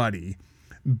anybody,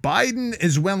 Biden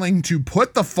is willing to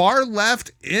put the far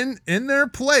left in their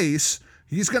place,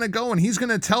 he's going to go and he's going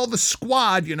to tell the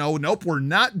squad, you know, nope, we're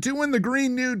not doing the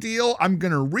Green New Deal. I'm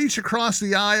going to reach across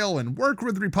the aisle and work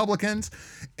with Republicans.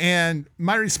 And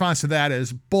my response to that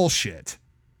is bullshit.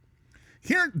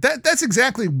 Here, that's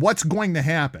exactly what's going to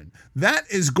happen. That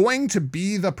is going to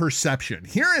be the perception.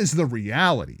 Here is the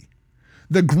reality.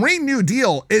 The Green New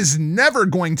Deal is never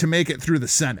going to make it through the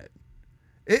Senate.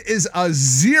 It is a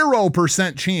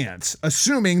 0% chance,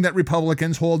 assuming that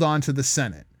Republicans hold on to the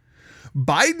Senate.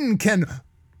 Biden can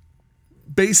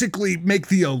basically make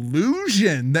the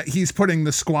illusion that he's putting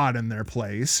the squad in their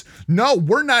place. No,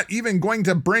 we're not even going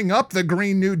to bring up the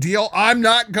Green New Deal. I'm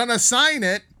not going to sign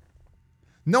it.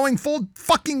 Knowing full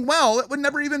fucking well it would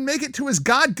never even make it to his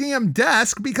goddamn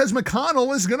desk because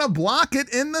McConnell is going to block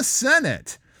it in the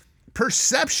Senate.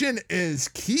 Perception is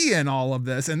key in all of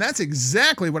this, and that's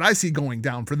exactly what I see going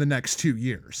down for the next 2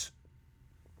 years.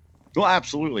 Well,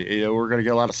 absolutely. You know, we're going to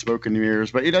get a lot of smoke in the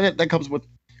mirrors, but you know that comes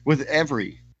with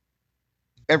every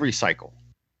cycle.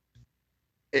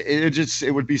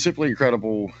 It would be simply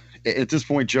incredible. At this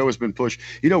point, Joe has been pushed.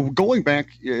 You know, going back,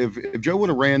 if Joe would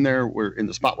have ran there in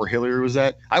the spot where Hillary was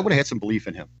at, I would have had some belief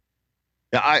in him.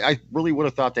 I really would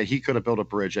have thought that he could have built a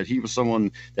bridge, that he was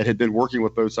someone that had been working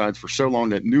with both sides for so long,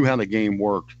 that knew how the game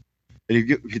worked,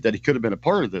 that he could have been a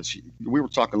part of this. We were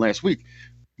talking last week,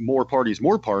 more parties,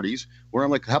 where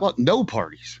I'm like, how about no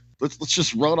parties? Let's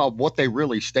just run on what they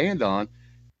really stand on.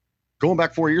 Going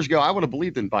back 4 years ago, I would have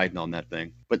believed in Biden on that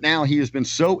thing. But now he has been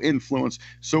so influenced,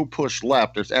 so pushed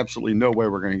left, there's absolutely no way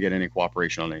we're going to get any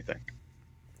cooperation on anything.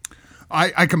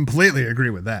 I completely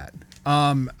agree with that.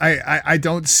 I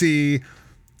don't see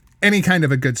any kind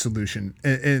of a good solution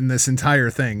in this entire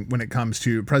thing when it comes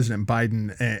to President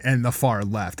Biden and the far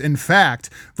left. In fact,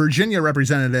 Virginia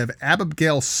Representative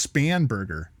Abigail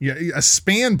Spanberger, a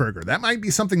Spanberger, that might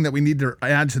be something that we need to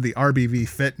add to the RBV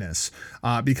fitness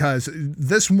because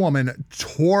this woman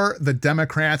tore the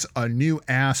Democrats a new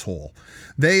asshole.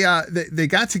 They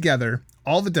got together,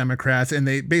 all the Democrats, and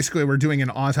they basically were doing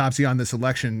an autopsy on this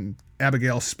election.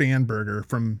 Abigail Spanberger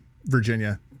from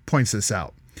Virginia points this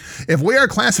out. If we are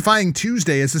classifying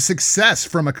Tuesday as a success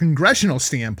from a congressional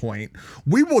standpoint,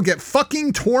 we will get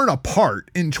fucking torn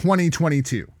apart in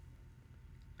 2022.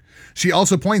 She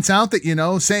also points out that, you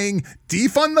know, saying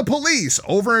defund the police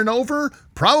over and over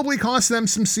probably cost them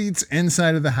some seats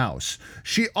inside of the House.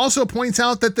 She also points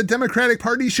out that the Democratic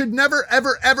Party should never,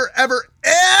 ever, ever, ever,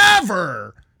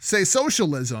 ever say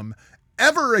socialism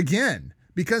ever again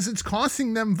because it's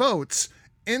costing them votes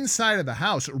inside of the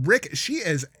House. Rick, she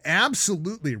is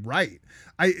absolutely right.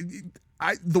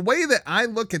 The way that I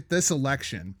look at this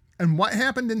election and what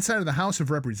happened inside of the House of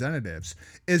Representatives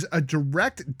is a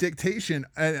direct dictation,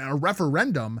 a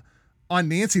referendum on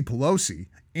Nancy Pelosi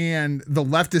and the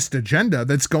leftist agenda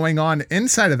that's going on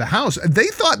inside of the House. They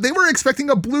thought they were expecting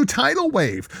a blue tidal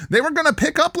wave. They were going to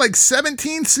pick up like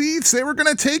 17 seats. They were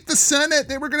going to take the Senate.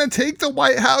 They were going to take the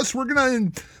White House. We're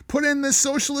going to put in this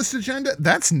socialist agenda.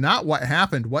 That's not what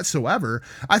happened whatsoever.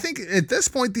 I think at this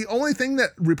point, the only thing that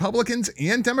Republicans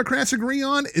and Democrats agree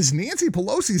on is Nancy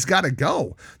Pelosi's got to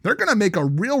go. They're going to make a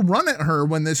real run at her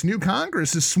when this new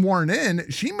Congress is sworn in.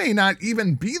 She may not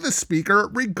even be the speaker,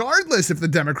 regardless if the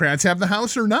Democrats have the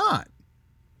House or not.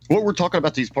 What we're talking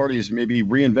about, these parties maybe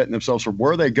reinventing themselves for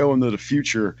where they go into the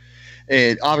future.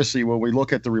 And obviously, when we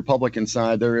look at the Republican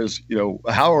side, there is,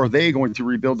 how are they going to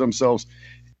rebuild themselves?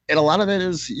 And a lot of it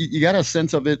is, you got a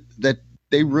sense of it that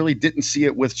they really didn't see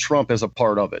it with Trump as a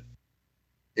part of it.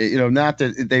 Not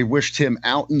that they wished him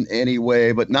out in any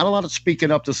way, but not a lot of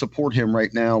speaking up to support him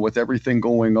right now with everything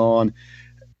going on.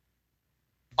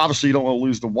 Obviously, you don't want to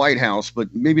lose the White House,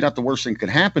 but maybe not the worst thing could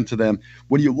happen to them.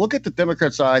 When you look at the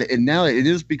Democrat side, and now it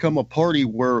has become a party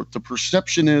where the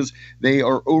perception is they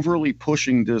are overly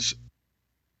pushing this,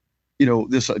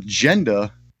 this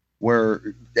agenda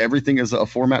where everything is a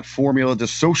formula, the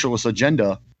socialist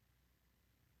agenda.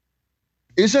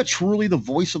 Is that truly the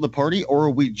voice of the party, or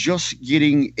are we just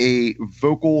getting a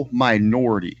vocal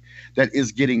minority that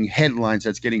is getting headlines,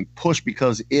 that's getting pushed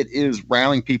because it is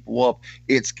rallying people up?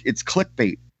 It's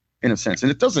clickbait in a sense,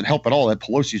 and it doesn't help at all that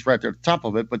Pelosi's right there at the top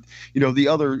of it. But the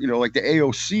other, like the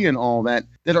AOC and all that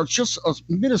are just a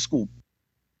minuscule,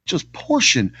 just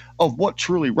portion of what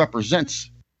truly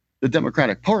represents the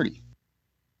Democratic Party.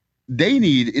 They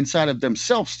need inside of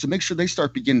themselves to make sure they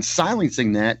start begin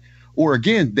silencing that, or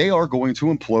again, they are going to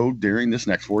implode during this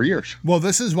next 4 years. Well,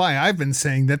 this is why I've been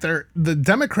saying that the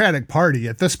Democratic Party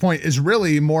at this point is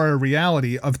really more a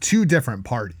reality of two different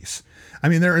parties. I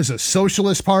mean, there is a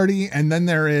socialist party and then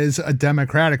there is a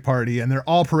Democratic Party, and they're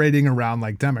all parading around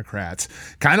like Democrats.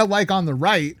 Kind of like on the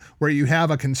right, where you have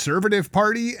a conservative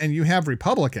party and you have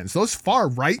Republicans. Those far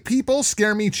right people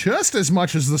scare me just as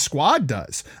much as the Squad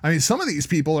does. I mean, some of these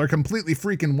people are completely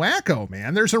freaking wacko,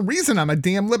 man. There's a reason I'm a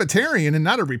damn libertarian and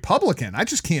not a Republican. I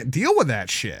just can't deal with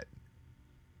that shit.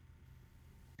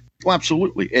 Well,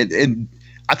 absolutely. And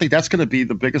I think that's going to be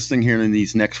the biggest thing here in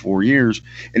these next 4 years.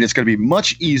 And it's going to be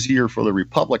much easier for the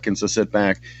Republicans to sit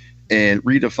back and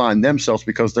redefine themselves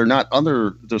because they're not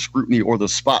under the scrutiny or the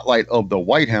spotlight of the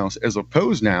White House as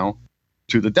opposed now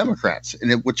to the Democrats.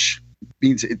 And which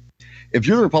means if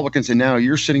you're the Republicans and now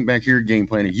you're sitting back here game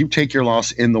planning, you take your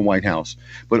loss in the White House.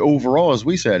 But overall, as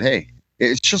we said, hey,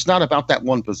 it's just not about that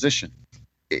one position.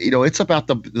 It's about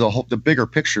the bigger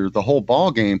picture, the whole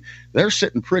ball game. They're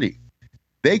sitting pretty.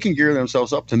 They can gear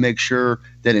themselves up to make sure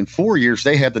that in 4 years,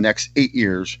 they have the next 8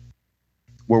 years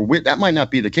where that might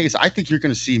not be the case. I think you're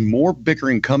going to see more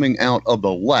bickering coming out of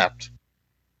the left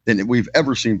than we've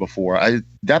ever seen before.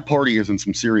 That party is in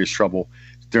some serious trouble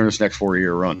during this next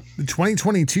 4-year run. The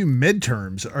 2022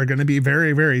 midterms are going to be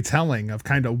very, very telling of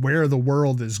kind of where the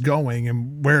world is going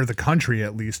and where the country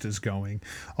at least is going.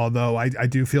 Although I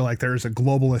do feel like there's a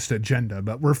globalist agenda,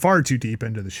 but we're far too deep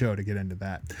into the show to get into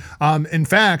that. In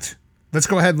fact, let's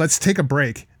go ahead. Let's take a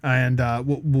break, and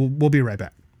we'll be right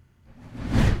back.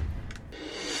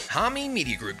 Hameen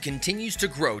Media Group continues to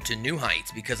grow to new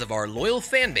heights because of our loyal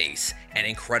fan base and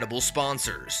incredible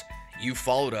sponsors. You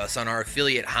followed us on our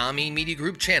affiliate Hameen Media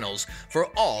Group channels for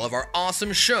all of our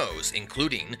awesome shows,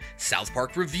 including South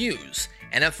Park Reviews,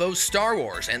 NFO Star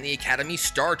Wars and the Academy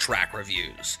Star Trek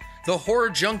Reviews, The Horror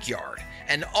Junkyard,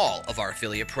 and all of our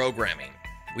affiliate programming.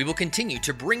 We will continue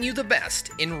to bring you the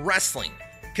best in wrestling,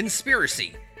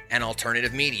 conspiracy, and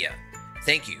alternative media.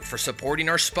 Thank you for supporting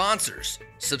our sponsors,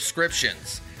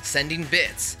 subscriptions, sending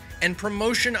bits, and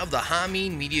promotion of the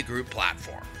Hameen Media Group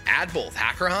platform. Add both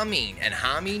Hacker Hameen and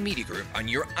Hameen Media Group on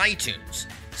your iTunes,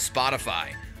 Spotify,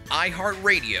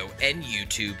 iHeartRadio, and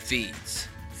YouTube feeds.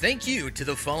 Thank you to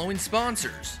the following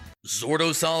sponsors: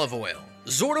 Zordos Olive Oil.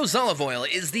 Zordos Olive Oil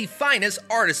is the finest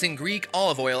artisan Greek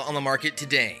olive oil on the market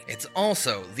today. It's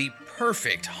also the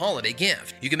perfect holiday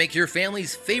gift. You can make your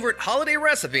family's favorite holiday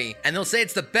recipe, and they'll say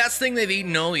it's the best thing they've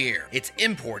eaten all year. It's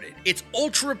imported. It's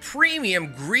ultra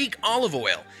premium Greek olive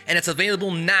oil, and it's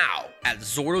available now at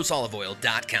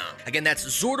ZordosOliveOil.com. Again, that's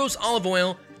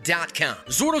ZordosOliveOil.com.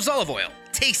 Zordos Olive Oil.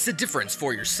 Taste the difference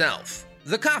for yourself.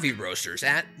 The Coffee Roasters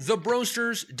at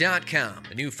TheBroasters.com.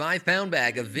 A new 5-pound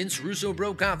bag of Vince Russo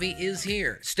Bro coffee is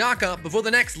here. Stock up before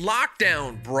the next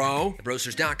lockdown, bro.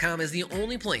 TheBroasters.com is the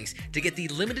only place to get the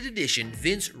limited edition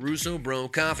Vince Russo Bro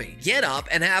coffee. Get up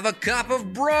and have a cup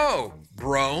of bro.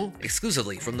 Bro,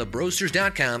 exclusively from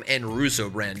TheBroasters.com and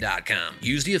RussoBrand.com.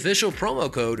 Use the official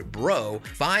promo code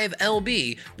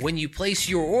BRO5LB when you place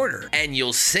your order, and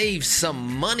you'll save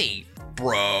some money,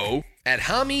 bro. At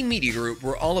Hameen Media Group,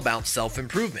 we're all about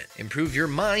self-improvement. Improve your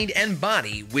mind and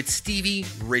body with Stevie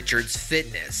Richards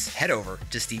Fitness. Head over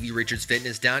to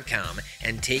StevieRichardsFitness.com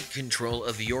and take control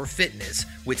of your fitness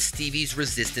with Stevie's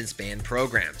resistance band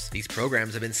programs. These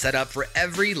programs have been set up for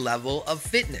every level of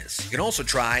fitness. You can also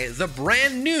try the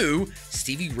brand new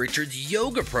Stevie Richards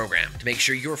Yoga program to make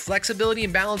sure your flexibility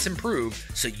and balance improve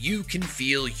so you can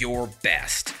feel your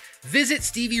best. Visit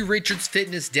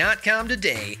StevieRichardsFitness.com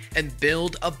today and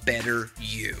build a better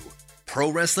you.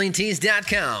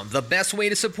 ProWrestlingTees.com, the best way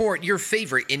to support your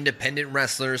favorite independent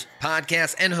wrestlers,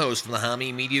 podcasts, and hosts from the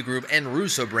Hameen Media Group and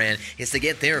Russo brand is to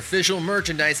get their official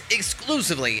merchandise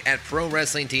exclusively at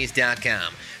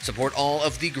ProWrestlingTees.com. Support all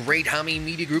of the great Hameen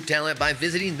Media Group talent by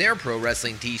visiting their Pro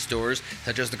Wrestling Tees stores,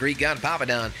 such as the Greek God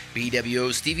Papadon,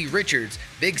 BWO Stevie Richards,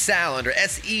 Big Sal under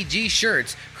SEG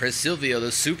Shirts, Chris Silvio, the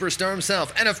superstar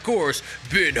himself, and of course,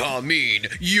 Ben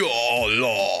Hameen,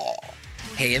 Yalla.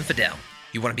 Hey, Infidel.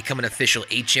 You want to become an official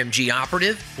HMG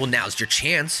operative? Well, now's your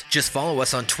chance. Just follow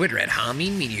us on Twitter at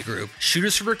Hameen Media Group, shoot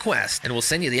us a request, and we'll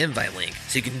send you the invite link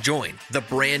so you can join the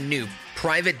brand new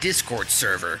private Discord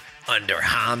server under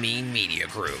Hameen Media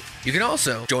Group. You can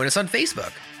also join us on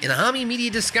Facebook in the Hameen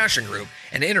Media discussion group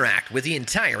and interact with the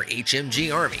entire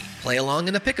HMG army. Play along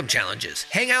in the pick'em challenges,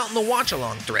 hang out in the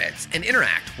watch-along threads, and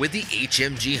interact with the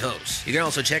HMG hosts. You can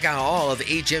also check out all of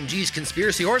HMG's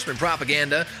Conspiracy Horseman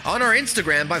propaganda on our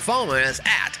Instagram by following us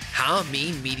at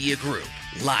Hameen Media Group.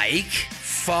 Like,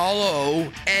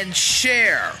 follow, and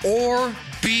share, or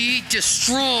be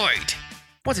destroyed.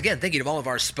 Once again, thank you to all of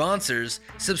our sponsors,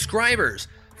 subscribers,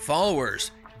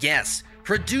 followers, guests,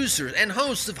 producers, and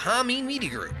hosts of Hameen Media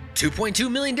Group.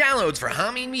 2.2 million downloads for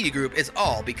Hameen Media Group is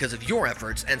all because of your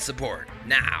efforts and support.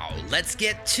 Now, let's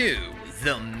get to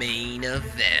the main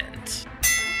event.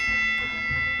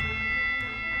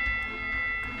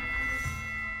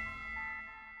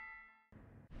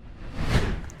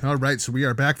 All right, so we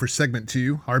are back for segment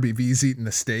 2. RBV's eating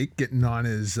a steak, getting on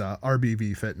his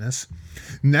RBV fitness.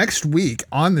 Next week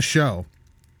on the show,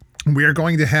 we are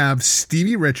going to have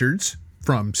Stevie Richards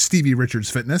from Stevie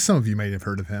Richards Fitness. Some of you may have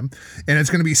heard of him. And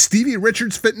it's going to be Stevie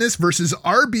Richards Fitness versus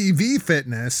RBV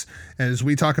Fitness as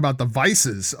we talk about the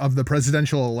vices of the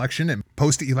presidential election and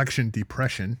post-election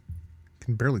depression.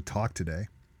 Can barely talk today.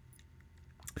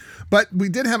 But we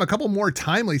did have a couple more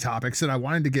timely topics that I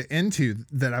wanted to get into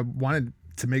that I wanted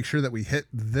to make sure that we hit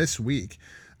this week.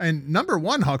 And number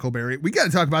one, Huckleberry, we got to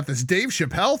talk about this Dave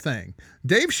Chappelle thing.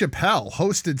 Dave Chappelle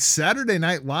hosted Saturday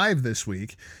Night Live this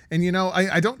week. And, you know,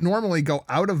 I don't normally go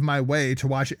out of my way to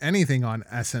watch anything on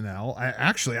SNL.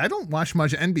 I don't watch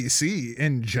much NBC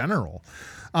in general.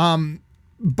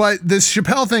 But this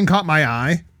Chappelle thing caught my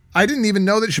eye. I didn't even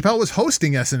know that Chappelle was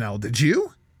hosting SNL. Did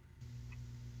you?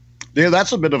 Yeah,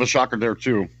 that's a bit of a shocker there,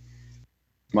 too.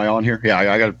 Am I on here? Yeah,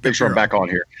 I got to make sure I'm back on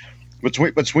here.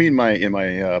 Between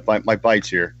my bites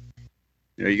here,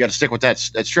 you know, you got to stick with that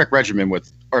strict regimen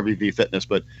with RBV Fitness.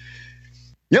 But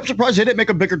I'm surprised they didn't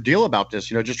make a bigger deal about this.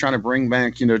 You know, just trying to bring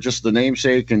back, you know, just the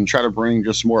namesake and try to bring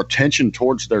just more attention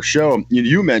towards their show.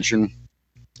 You mentioned,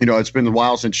 you know, it's been a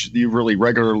while since you really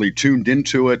regularly tuned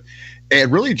into it,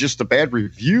 and really just the bad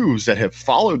reviews that have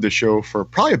followed the show for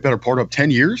probably a better part of 10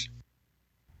 years.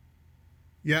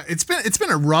 Yeah, it's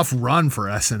been a rough run for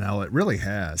SNL. It really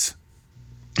has.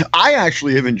 I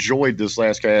actually have enjoyed this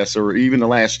last cast, or even the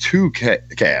last two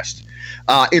cast.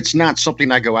 It's not something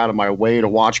I go out of my way to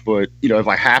watch, but, you know, if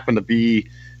I happen to be,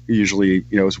 usually,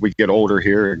 you know, as we get older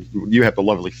here, you have a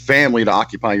lovely family to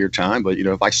occupy your time. But, you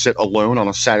know, if I sit alone on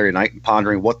a Saturday night and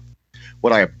pondering what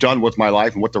I have done with my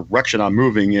life and what direction I'm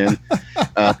moving in,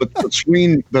 but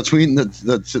between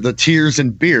the tears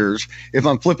and beers, if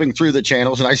I'm flipping through the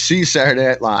channels and I see Saturday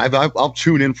Night Live, I'll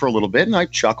tune in for a little bit and I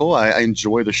chuckle. I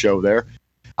enjoy the show there.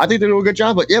 I think they do a good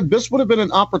job. But, yeah, this would have been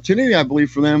an opportunity, I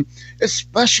believe, for them,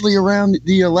 especially around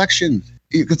the election,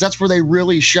 because that's where they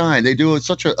really shine. They do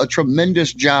such a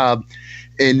tremendous job.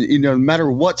 And, you know, no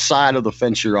matter what side of the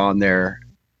fence you're on there,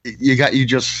 you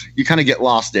kind of get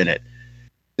lost in it.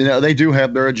 You know, they do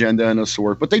have their agenda and a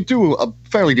sort, but they do a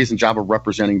fairly decent job of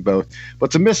representing both.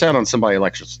 But to miss out on somebody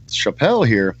like Chappelle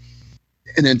here,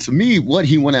 and then to me, what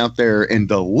he went out there and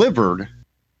delivered,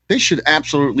 they should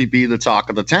absolutely be the talk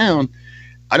of the town.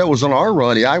 I know it was on our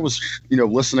run. I was, you know,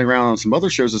 listening around on some other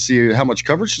shows to see how much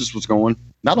coverage this was going.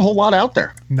 Not a whole lot out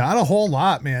there. Not a whole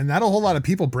lot, man. Not a whole lot of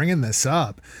people bringing this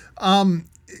up.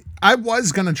 I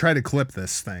was going to try to clip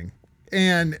this thing,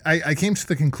 and I came to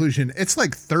the conclusion it's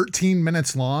like 13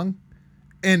 minutes long,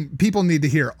 and people need to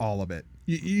hear all of it.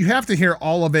 You have to hear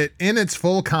all of it in its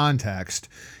full context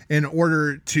in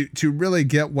order to really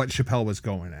get what Chappelle was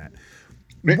going at.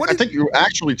 I think you're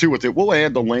actually, too, with it. We'll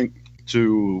add the link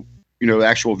to, the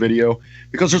actual video,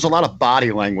 because there's a lot of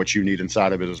body language you need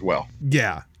inside of it as well.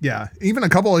 Yeah. Even a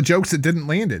couple of jokes that didn't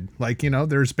landed. Like,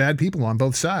 there's bad people on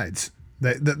both sides.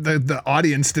 The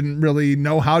audience didn't really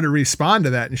know how to respond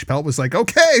to that. And Chappelle was like,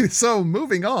 okay, so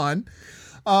moving on,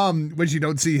 which you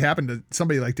don't see happen to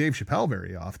somebody like Dave Chappelle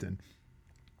very often.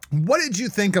 What did you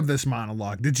think of this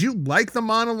monologue? Did you like the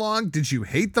monologue? Did you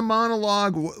hate the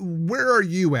monologue? Where are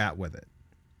you at with it?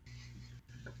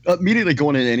 Immediately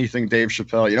going into anything Dave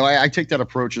Chappelle, I take that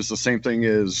approach as the same thing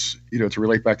as, to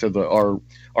relate back to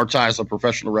our ties of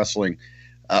professional wrestling,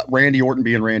 Randy Orton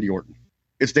being Randy Orton.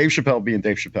 It's Dave Chappelle being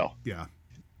Dave Chappelle. Yeah.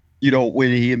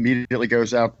 When he immediately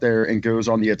goes out there and goes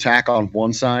on the attack on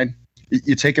one side,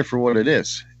 you take it for what it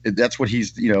is. That's what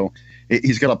he's going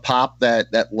to pop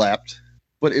that left.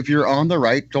 But if you're on the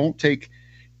right, don't take,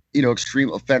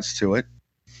 extreme offense to it.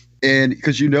 And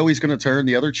because he's going to turn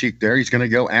the other cheek there. He's going to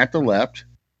go at the left.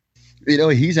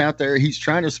 He's out there. He's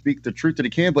trying to speak the truth that he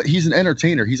can, but he's an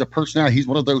entertainer. He's a personality. He's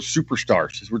one of those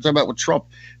superstars. As we're talking about with Trump,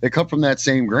 they come from that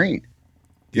same grain.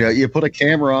 You put a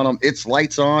camera on them. It's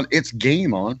lights on. It's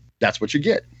game on. That's what you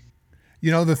get.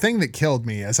 The thing that killed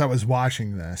me as I was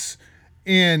watching this,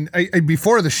 and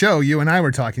before the show, you and I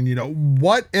were talking,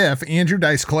 what if Andrew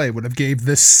Dice Clay would have gave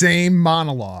the same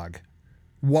monologue?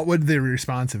 What would the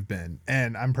response have been?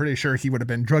 And I'm pretty sure he would have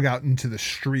been drug out into the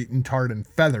street and tarred and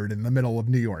feathered in the middle of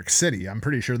New York City. I'm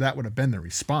pretty sure that would have been the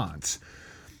response.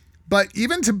 But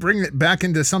even to bring it back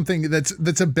into something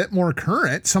that's a bit more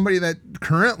current, somebody that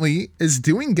currently is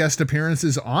doing guest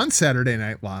appearances on Saturday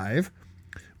Night Live,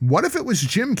 what if it was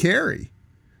Jim Carrey?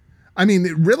 I mean,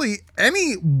 really,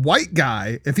 any white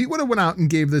guy, if he would have went out and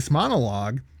gave this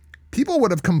monologue, people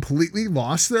would have completely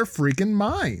lost their freaking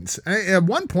minds. At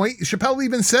one point, Chappelle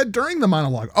even said during the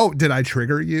monologue, "Oh, did I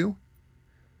trigger you?"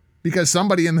 Because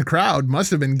somebody in the crowd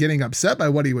must have been getting upset by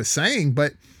what he was saying,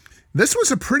 but this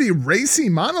was a pretty racy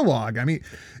monologue. I mean,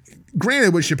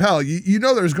 granted, with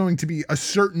Chappelle, there's going to be a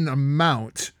certain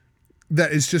amount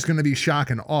that is just going to be shock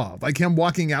and awe, like him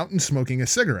walking out and smoking a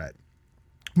cigarette,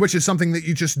 which is something that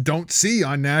you just don't see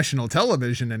on national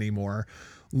television anymore.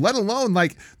 Let alone,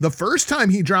 like, the first time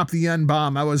he dropped the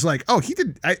N-bomb, I was like, oh, he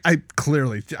did.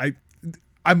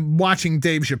 I'm watching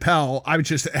Dave Chappelle. I would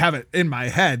just have it in my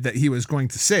head that he was going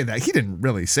to say that. He didn't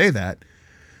really say that.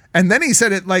 And then he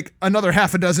said it like another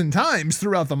half a dozen times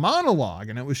throughout the monologue.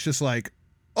 And it was just like,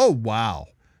 oh, wow.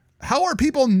 How are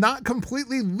people not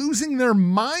completely losing their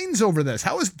minds over this?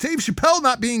 How is Dave Chappelle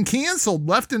not being canceled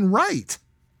left and right?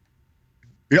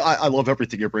 Yeah, I love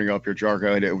everything you bring up here,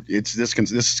 Jargo. And this is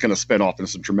going to spin off into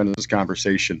some tremendous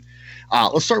conversation.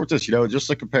 Let's start with this. Just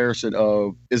a comparison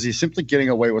of, is he simply getting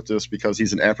away with this because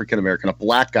he's an African American, a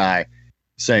black guy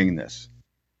saying this?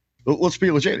 Let's be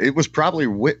legit. It was probably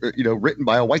written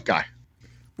by a white guy.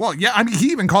 Well, yeah. I mean, he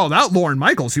even called out Lorne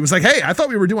Michaels. He was like, "Hey, I thought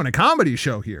we were doing a comedy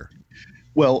show here."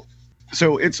 Well,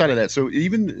 so inside of that, so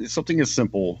even something as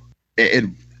simple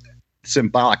and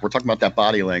symbolic, we're talking about that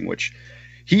body language.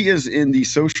 He is in the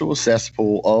social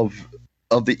cesspool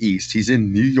of the East. He's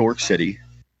in New York City,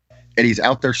 and he's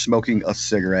out there smoking a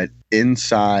cigarette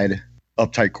inside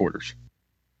uptight quarters.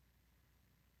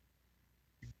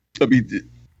 I mean,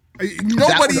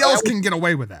 nobody else can get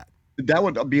away with that. That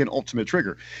would be an ultimate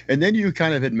trigger. And then you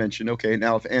kind of had mentioned, okay,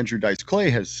 now if Andrew Dice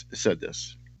Clay has said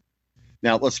this,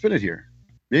 now let's spin it here.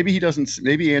 Maybe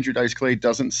Andrew Dice Clay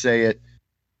doesn't say it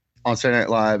on Saturday Night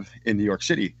Live in New York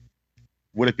City.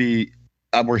 Would it be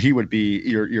where he would be?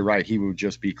 You're right. He would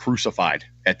just be crucified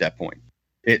at that point.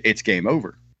 It's game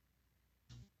over.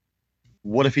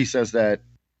 What if he says that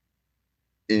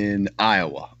in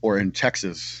Iowa or in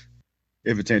Texas?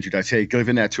 If it's Andrew Dice, hey,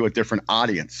 giving that to a different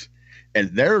audience, and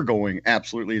they're going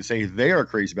absolutely and say they are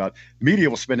crazy about it. Media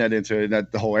will spin that into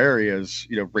that the whole area is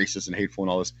racist and hateful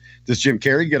and all this. Does Jim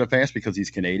Carrey get a pass because he's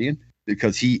Canadian?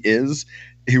 Because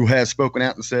who has spoken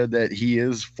out and said that he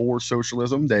is for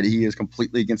socialism, that he is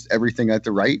completely against everything at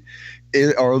the right?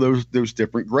 Are those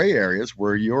different gray areas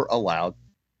where you're allowed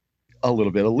a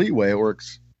little bit of leeway, or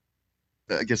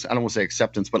I guess I don't want to say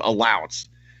acceptance, but allowance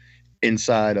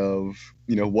inside of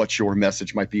what your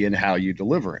message might be and how you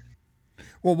deliver it?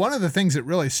 Well, one of the things that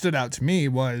really stood out to me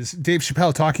was Dave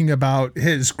Chappelle talking about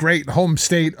his great home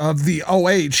state of the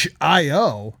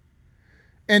OHIO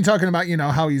and talking about,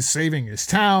 how he's saving his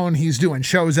town. He's doing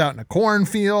shows out in a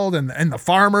cornfield and the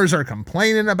farmers are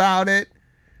complaining about it.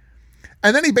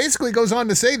 And then he basically goes on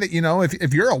to say that,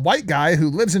 if you're a white guy who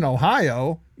lives in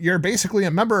Ohio, you're basically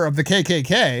a member of the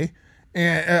KKK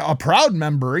and a proud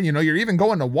member. You're even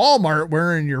going to Walmart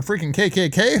wearing your freaking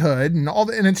KKK hood and all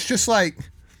that. And it's just like,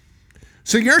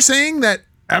 so you're saying that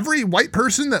every white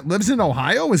person that lives in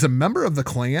Ohio is a member of the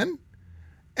Klan?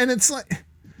 And it's like,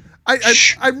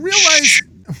 I realize.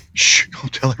 Shh,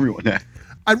 don't tell everyone that.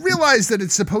 I realize that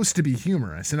it's supposed to be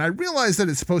humorous, and I realize that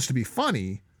it's supposed to be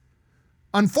funny.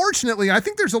 Unfortunately, I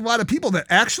think there's a lot of people that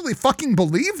actually fucking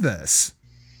believe this.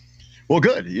 Well,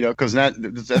 good, because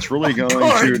that's really going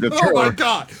to deter. Oh my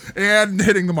God! And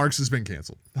Hitting the Marks has been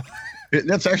canceled.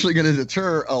 That's actually going to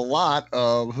deter a lot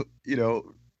of,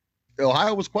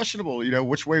 Ohio was questionable,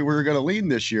 which way we were going to lean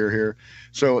this year here.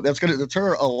 So that's going to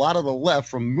deter a lot of the left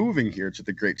from moving here to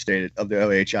the great state of the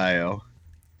OHIO.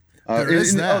 There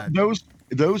is that.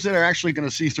 Those that are actually going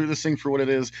to see through this thing for what it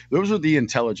is, those are the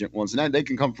intelligent ones. And they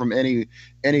can come from any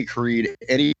creed,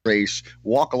 any race,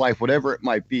 walk of life, whatever it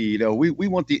might be. We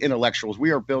want the intellectuals.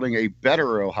 We are building a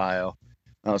better Ohio.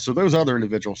 So those other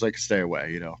individuals, they can stay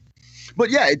away,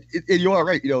 But yeah, you are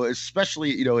right,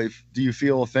 especially, if do you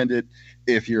feel offended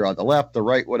if you're on the left, the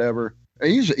right, whatever. And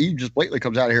he just blatantly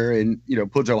comes out here and,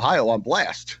 puts Ohio on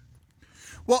blast.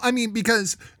 Well, I mean,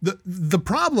 because the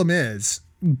problem is,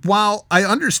 while I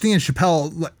understand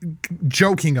Chappelle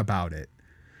joking about it,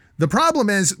 the problem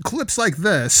is clips like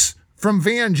this from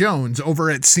Van Jones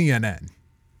over at CNN.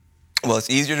 Well,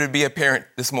 it's easier to be a parent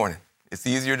this morning. It's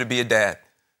easier to be a dad.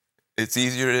 It's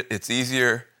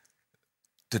easier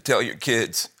to tell your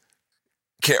kids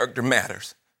character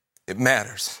matters. It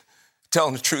matters.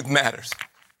 Telling the truth matters.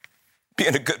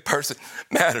 Being a good person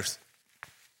matters.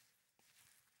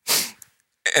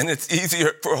 And it's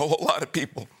easier for a whole lot of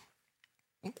people.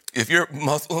 If you're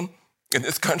Muslim in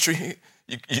this country,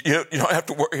 you don't have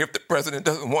to worry if the president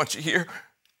doesn't want you here.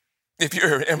 If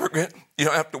you're an immigrant, you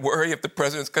don't have to worry if the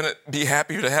president's going to be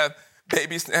happier to have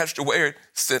babies snatched away or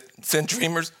send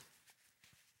dreamers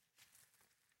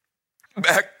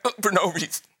back for no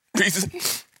reason.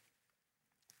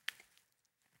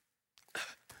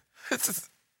 It's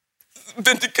a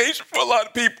vindication for a lot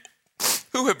of people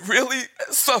who have really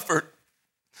suffered.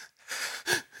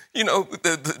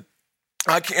 The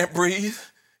I can't breathe.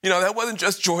 That wasn't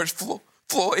just George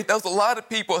Floyd. That was a lot of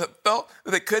people that felt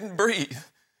that they couldn't breathe.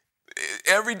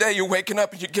 Every day you're waking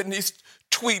up and you're getting these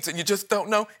tweets and you just don't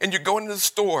know. And you're going to the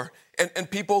store and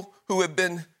people who have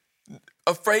been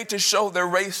afraid to show their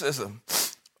racism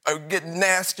are getting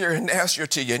nastier and nastier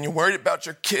to you. And you're worried about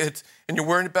your kids and you're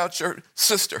worried about your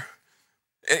sister.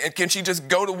 And can she just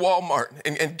go to Walmart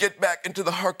and get back into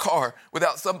her car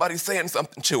without somebody saying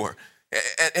something to her?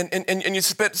 And you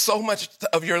spent so much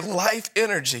of your life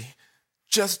energy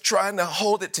just trying to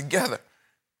hold it together.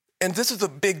 And this is a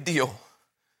big deal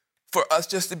for us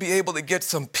just to be able to get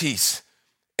some peace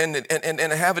and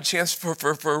have a chance for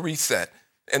a reset.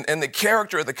 And the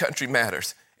character of the country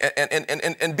matters.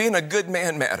 And being a good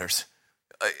man matters.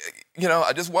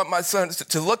 I just want my sons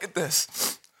to look at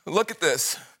this. Look at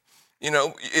this.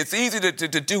 It's easy to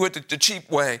do it the cheap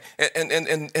way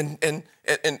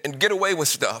and get away with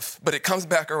stuff, but it comes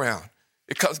back around.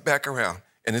 It comes back around,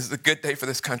 and this is a good day for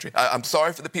this country. I'm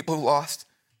sorry for the people who lost.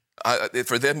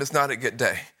 For them, it's not a good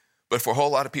day, but for a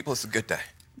whole lot of people, it's a good day.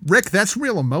 Rick, that's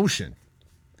real emotion.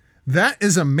 That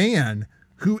is a man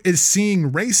who is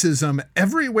seeing racism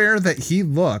everywhere that he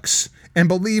looks and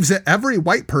believes that every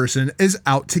white person is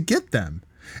out to get them.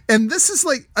 And this is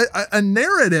like a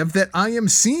narrative that I am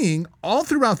seeing all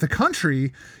throughout the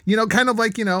country, kind of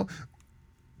like,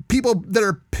 people that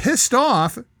are pissed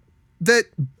off that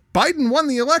Biden won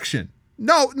the election.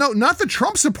 No, not the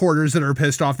Trump supporters that are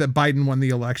pissed off that Biden won the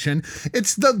election.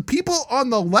 It's the people on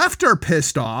the left are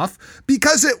pissed off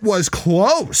because it was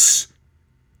close.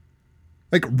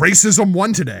 Like racism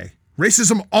won today.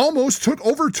 Racism almost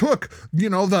overtook,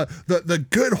 the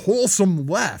good, wholesome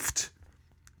left.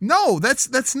 No,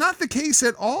 that's not the case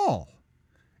at all.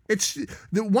 It's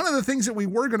one of the things that we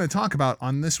were going to talk about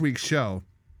on this week's show,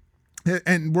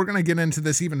 and we're going to get into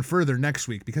this even further next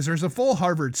week because there's a full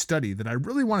Harvard study that I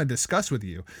really want to discuss with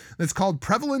you that's called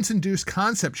Prevalence-Induced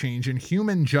Concept Change in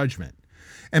Human Judgment.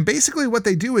 And basically what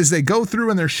they do is they go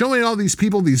through and they're showing all these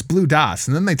people these blue dots,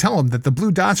 and then they tell them that the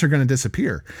blue dots are going to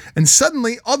disappear. And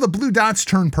suddenly all the blue dots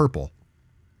turn purple.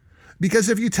 Because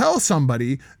if you tell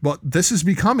somebody, well, this is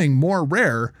becoming more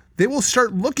rare, they will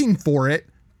start looking for it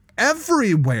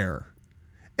everywhere.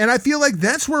 And I feel like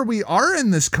that's where we are in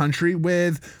this country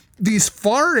with these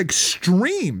far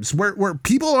extremes where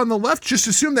people on the left just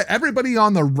assume that everybody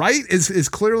on the right is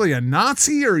clearly a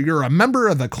Nazi or you're a member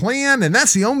of the Klan, and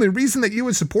that's the only reason that you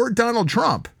would support Donald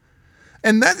Trump.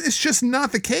 And that is just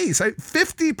not the case.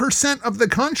 50% of the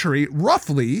country,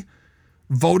 roughly,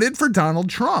 voted for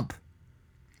Donald Trump.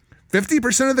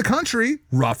 50% of the country,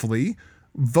 roughly,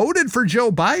 voted for Joe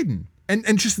Biden.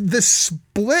 And just this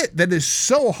split that is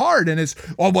so hard. And it's,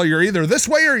 oh, well, you're either this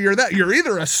way or you're that. You're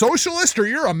either a socialist or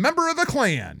you're a member of the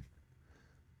Klan.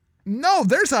 No,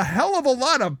 there's a hell of a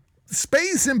lot of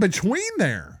space in between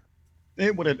there.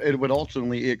 It would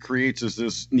ultimately, it creates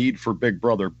this need for big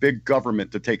brother, big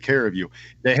government to take care of you.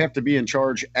 They have to be in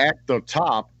charge at the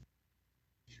top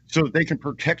so that they can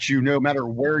protect you no matter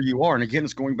where you are. And again,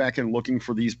 it's going back and looking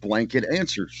for these blanket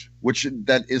answers, which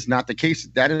that is not the case.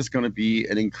 That is going to be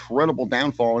an incredible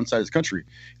downfall inside this country.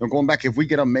 Going back, if we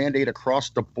get a mandate across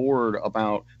the board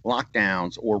about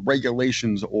lockdowns or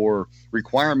regulations or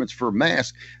requirements for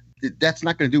masks, that's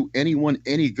not going to do anyone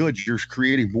any good. You're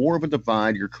creating more of a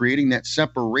divide. You're creating that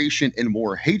separation and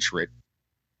more hatred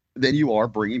than you are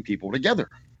bringing people together.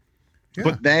 Yeah.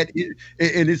 But that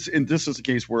is, and this is a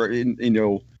case where,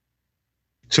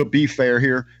 to be fair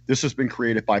here, this has been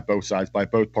created by both sides, by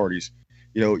both parties.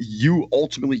 You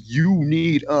ultimately, you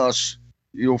need us,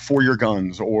 for your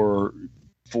guns or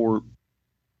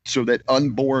so that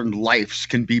unborn lives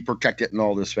can be protected in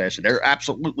all this fashion. They're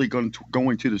absolutely going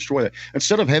to destroy that.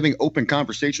 Instead of having open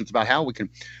conversations about how we can,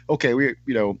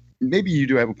 maybe you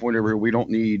do have a point over here. We don't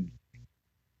need,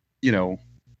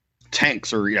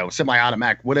 tanks or,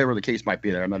 semi-automatic, whatever the case might be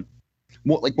there. I'm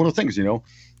not, like one of the things,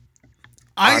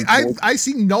 I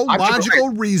see no logical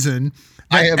reason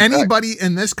that anybody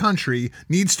in this country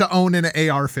needs to own an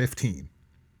AR-15.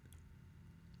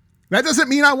 That doesn't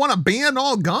mean I want to ban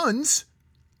all guns.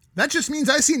 That just means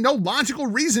I see no logical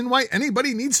reason why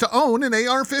anybody needs to own an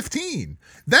AR-15.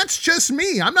 That's just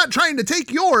me. I'm not trying to take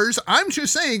yours. I'm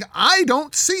just saying I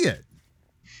don't see it.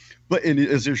 But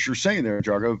as you're saying there,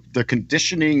 Jargo, the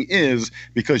conditioning is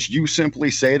because you simply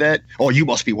say that, oh, you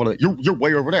must be you're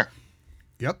way over there.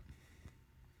 Yep.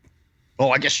 Oh,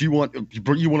 I guess you want to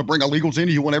bring illegals in.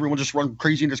 You want everyone just run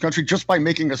crazy in this country just by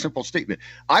making a simple statement.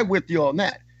 I'm with you on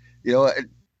that.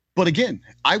 But again,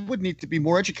 I would need to be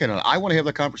more educated on it. I want to have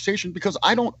the conversation because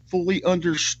I don't fully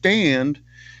understand,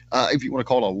 if you want to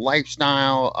call it a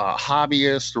lifestyle, a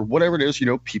hobbyist, or whatever it is,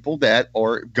 people that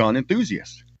are gun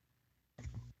enthusiasts.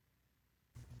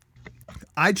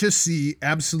 I just see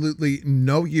absolutely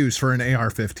no use for an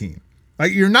AR-15.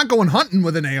 Like, you're not going hunting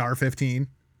with an AR-15.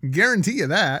 Guarantee you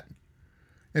that.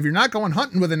 If you're not going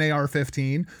hunting with an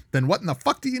AR-15, then what in the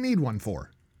fuck do you need one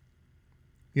for?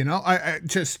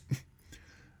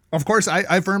 Of course,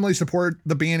 I firmly support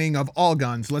the banning of all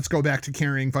guns. Let's go back to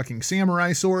carrying fucking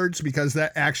samurai swords because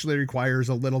that actually requires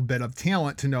a little bit of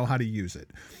talent to know how to use it.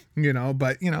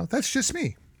 But that's just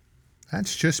me.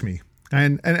 That's just me.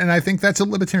 And I think that's a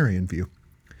libertarian view.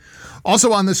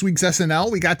 Also on this week's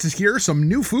SNL, we got to hear some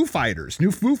new Foo Fighters. New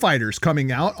Foo Fighters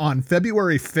coming out on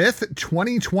February 5th,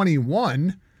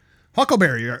 2021.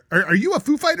 Huckleberry, are you a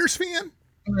Foo Fighters fan?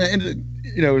 And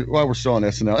while we're still on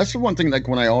SNL, that's the one thing, like,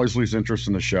 when I always lose interest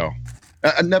in the show.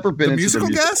 I've never been into musical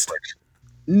the musical guest. Breaks.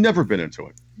 Never been into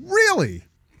it. Really?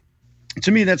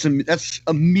 To me, that's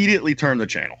immediately turned the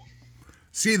channel.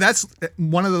 See, that's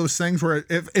one of those things where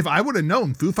if I would have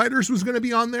known Foo Fighters was going to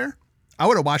be on there, I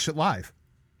would have watched it live.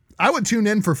 I would tune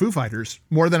in for Foo Fighters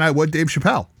more than I would Dave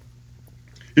Chappelle.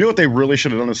 You know what they really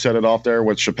should have done is set it off there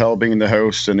with Chappelle being the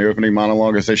host and the opening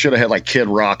monologue is they should have had like Kid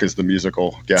Rock as the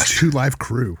musical guest. 2 Live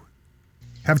Crew.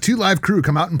 Have 2 Live Crew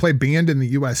come out and play Band in the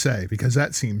USA because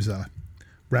that seems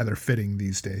rather fitting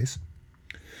these days.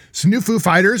 So new Foo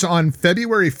Fighters on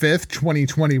February 5th,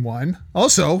 2021.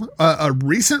 Also, a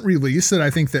recent release that I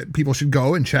think that people should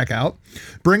go and check out.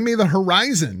 Bring Me the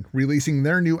Horizon, releasing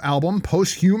their new album,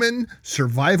 Posthuman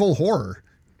Survival Horror.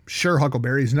 Sure,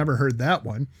 Huckleberry's never heard that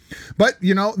one. But,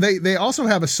 they also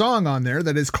have a song on there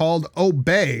that is called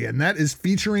Obey, and that is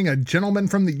featuring a gentleman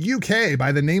from the UK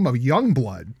by the name of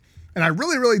Youngblood. And I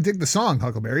really, really dig the song,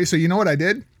 Huckleberry. So you know what I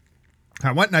did?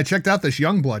 I went and I checked out this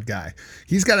Youngblood guy.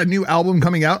 He's got a new album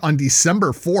coming out on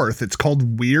December 4th. It's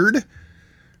called Weird.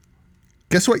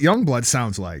 Guess what Youngblood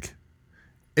sounds like?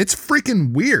 It's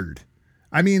freaking weird.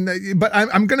 I mean, but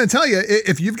I'm going to tell you,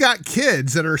 if you've got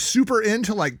kids that are super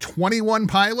into like 21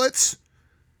 Pilots,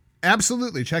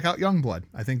 absolutely check out Youngblood.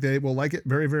 I think they will like it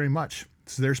very, very much.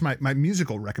 So there's my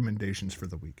musical recommendations for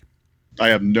the week. I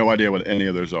have no idea what any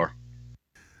of those are.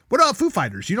 What about Foo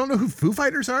Fighters? You don't know who Foo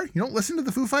Fighters are? You don't listen to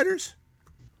the Foo Fighters?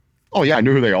 Oh, yeah, I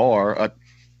knew who they are.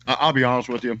 I'll be honest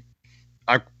with you.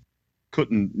 I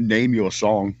couldn't name you a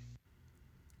song.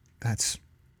 That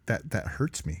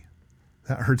hurts me.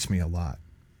 That hurts me a lot.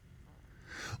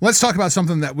 Let's talk about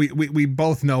something that we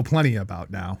both know plenty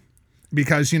about now.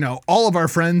 Because, all of our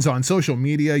friends on social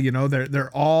media,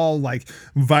 they're all like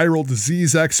viral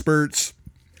disease experts.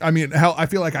 I mean, hell, I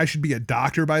feel like I should be a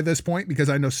doctor by this point because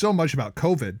I know so much about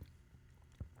COVID.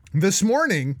 This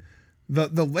morning,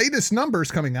 the latest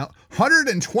numbers coming out,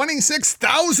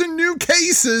 126,000 new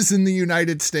cases in the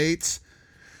United States.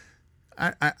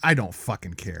 I don't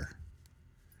fucking care.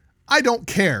 I don't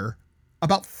care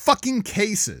about fucking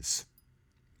cases.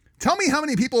 Tell me how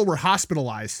many people were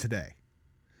hospitalized today.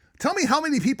 Tell me how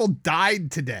many people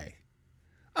died today.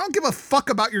 I don't give a fuck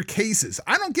about your cases.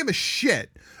 I don't give a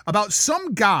shit about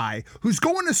some guy who's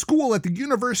going to school at the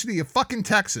University of fucking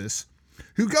Texas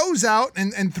who goes out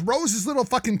and throws his little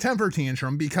fucking temper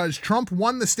tantrum because Trump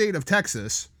won the state of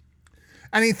Texas.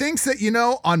 And he thinks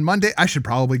that, on Monday, I should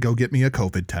probably go get me a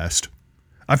COVID test.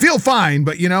 I feel fine,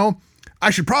 but, I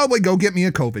should probably go get me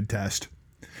a COVID test.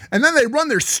 And then they run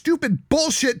their stupid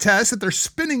bullshit test that they're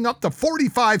spinning up to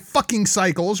 45 fucking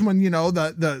cycles when,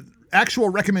 the actual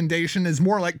recommendation is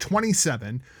more like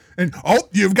 27. And, oh,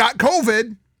 you've got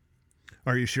COVID.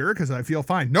 Are you sure? Because I feel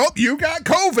fine. Nope, you got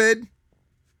COVID.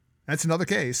 That's another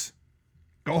case.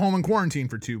 Go home and quarantine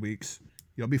for 2 weeks.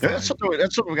 You'll be fine. That's something we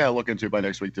got to look into by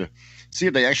next week to see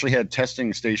if they actually had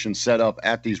testing stations set up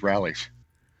at these rallies.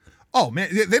 Oh, man,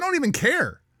 they don't even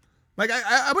care. Like,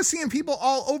 I was seeing people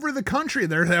all over the country.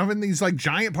 They're having these, like,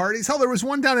 giant parties. Hell, there was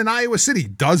one down in Iowa City.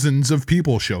 Dozens of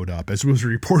people showed up, as was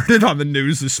reported on the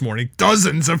news this morning.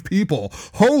 Dozens of people.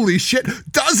 Holy shit.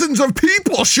 Dozens of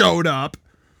people showed up.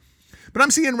 But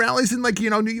I'm seeing rallies in, like,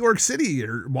 New York City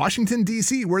or Washington,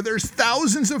 D.C., where there's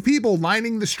thousands of people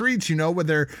lining the streets, with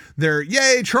their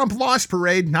yay, Trump lost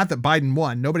parade. Not that Biden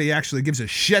won. Nobody actually gives a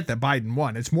shit that Biden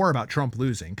won. It's more about Trump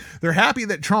losing. They're happy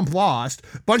that Trump lost.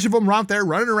 A bunch of them are out there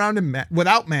running around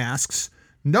without masks,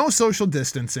 no social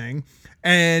distancing,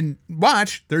 and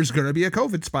watch, there's going to be a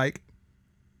COVID spike.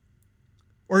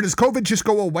 Or does COVID just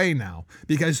go away now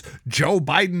because Joe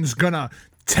Biden's going to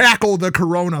tackle the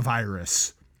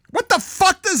coronavirus? What the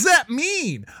fuck does that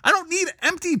mean? I don't need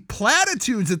empty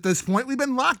platitudes at this point. We've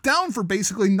been locked down for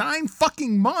basically 9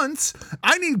 fucking months.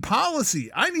 I need policy.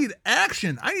 I need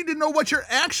action. I need to know what you're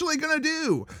actually going to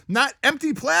do, not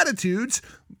empty platitudes.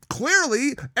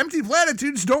 Clearly, empty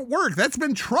platitudes don't work. That's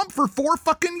been Trump for 4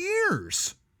 fucking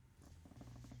years.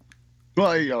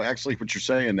 Well, actually, what you're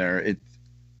saying there,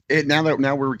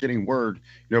 now we're getting word,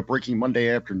 breaking Monday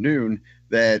afternoon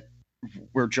that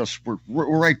we're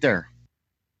right there.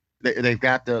 They've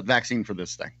got the vaccine for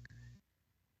this thing.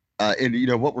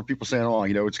 And what were people saying all along?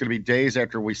 It's going to be days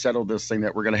after we settle this thing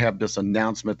that we're going to have this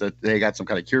announcement that they got some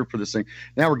kind of cure for this thing.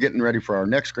 Now we're getting ready for our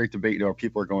next great debate.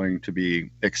 People are going to be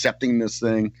accepting this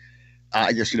thing.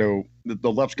 I guess, the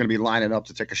left's going to be lining up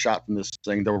to take a shot from this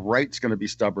thing. The right's going to be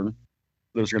stubborn.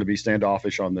 There's going to be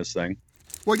standoffish on this thing.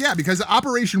 Well, yeah, because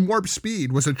Operation Warp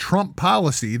Speed was a Trump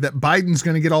policy that Biden's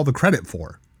going to get all the credit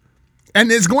for.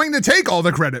 And is going to take all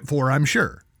the credit for, I'm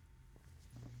sure.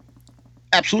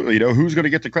 Absolutely. Who's going to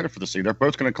get the credit for this thing? They're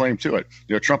both going to claim to it.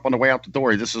 Trump on the way out the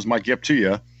door, this is my gift to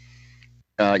you.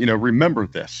 Remember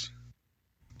this.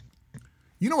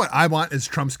 You know what I want as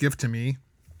Trump's gift to me?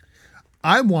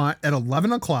 I want at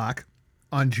 11 o'clock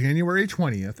on January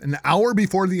 20th, an hour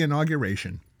before the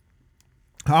inauguration,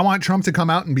 I want Trump to come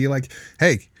out and be like,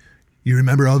 hey, you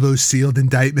remember all those sealed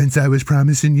indictments I was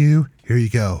promising you? Here you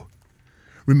go.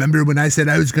 Remember when I said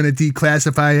I was going to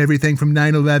declassify everything from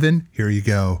 9/11? Here you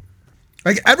go.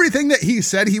 Like everything that he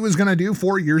said he was going to do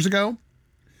 4 years ago,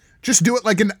 just do it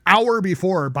like an hour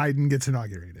before Biden gets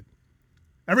inaugurated.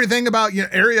 Everything about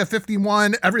Area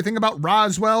 51, everything about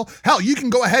Roswell. Hell, you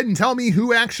can go ahead and tell me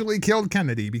who actually killed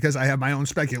Kennedy because I have my own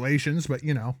speculations, but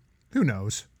who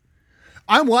knows?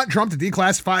 I want Trump to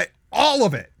declassify all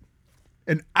of it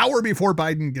an hour before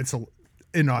Biden gets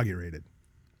inaugurated.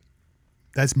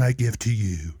 That's my gift to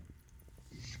you.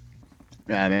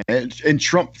 Yeah, man. In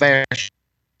Trump fashion,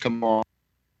 come on.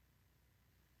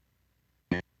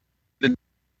 The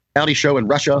reality show in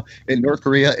Russia, in North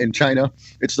Korea, in China.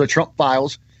 It's the Trump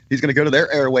Files. He's going to go to their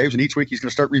airwaves, and each week he's going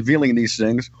to start revealing these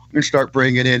things and start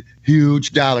bringing in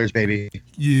huge dollars, baby.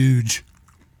 Huge.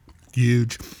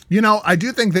 I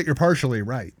do think that you're partially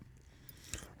right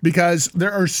because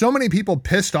there are so many people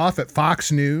pissed off at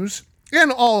Fox News and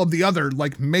all of the other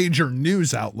major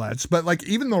news outlets, but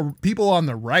even the people on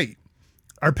the right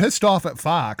are pissed off at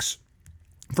Fox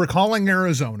for calling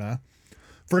Arizona,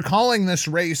 for calling this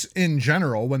race in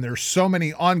general when there's so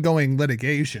many ongoing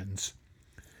litigations,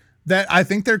 that I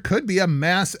think there could be a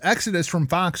mass exodus from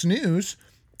Fox News,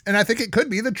 and I think it could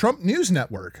be the Trump News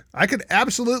Network. I could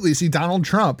absolutely see Donald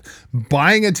Trump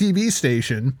buying a TV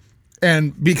station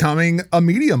and becoming a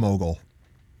media mogul.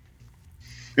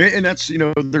 And that's,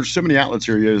 there's so many outlets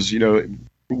here.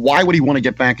 Why would he want to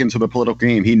get back into the political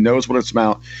game? He knows what it's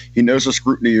about. He knows the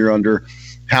scrutiny you're under,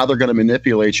 how they're going to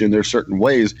manipulate you in their certain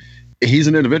ways. He's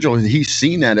an individual. He's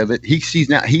seen that of it. He sees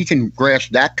now he can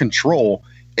grasp that control,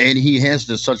 and he has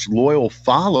this such loyal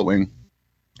following.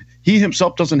 He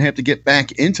himself doesn't have to get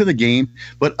back into the game,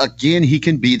 but again, he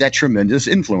can be that tremendous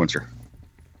influencer.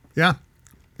 Yeah.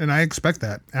 And I expect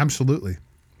that. Absolutely.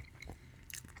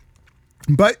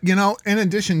 But, you know, in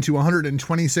addition to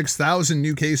 126,000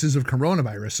 new cases of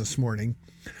coronavirus this morning,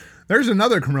 there's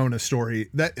another corona story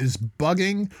that is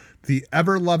bugging the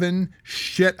ever-loving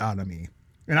shit out of me.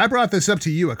 And I brought this up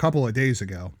to you a couple of days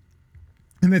ago.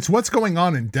 And it's what's going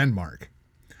on in Denmark.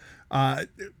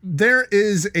 There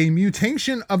is a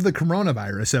mutation of the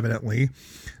coronavirus, evidently,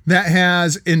 that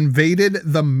has invaded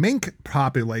the mink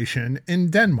population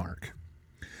in Denmark.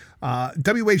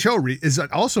 WHO is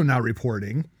also now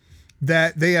reporting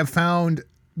that they have found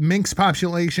minks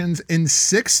populations in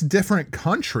 6 different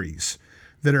countries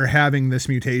that are having this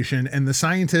mutation, and the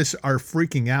scientists are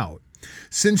freaking out.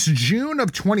 Since June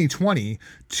of 2020,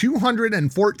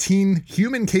 214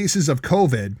 human cases of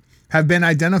COVID have been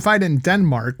identified in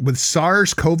Denmark with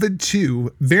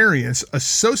SARS-CoV-2 variants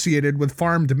associated with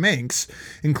farmed minks,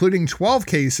 including 12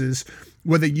 cases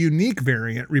with a unique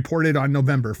variant reported on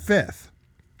November 5th.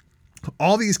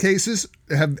 All these cases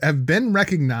have been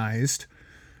recognized,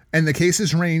 and the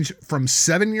cases range from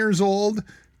 7 years old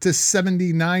to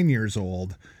 79 years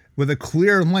old, with a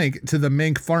clear link to the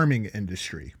mink farming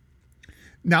industry.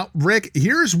 Now, Rick,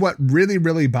 here's what really,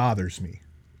 really bothers me.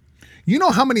 You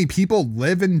know how many people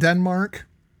live in Denmark?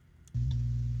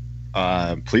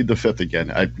 Plead the fifth again.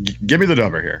 Give me the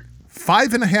number here.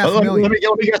 5.5 million. Let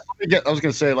me guess. I was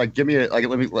going to say, like, give me I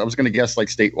was going to guess, like,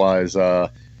 state-wise,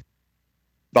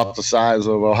 about the size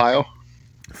of Ohio.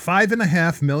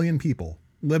 5.5 million people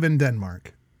live in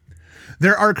Denmark.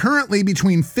 There are currently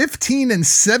between 15 and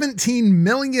 17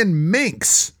 million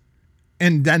minks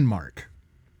in Denmark.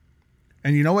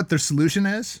 And you know what their solution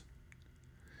is?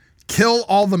 Kill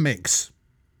all the minks.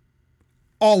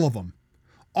 All of them.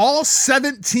 All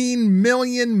 17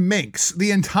 million minks.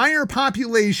 The entire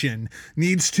population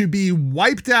needs to be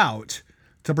wiped out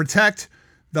to protect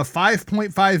the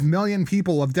 5.5 million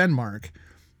people of Denmark,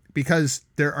 because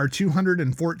there are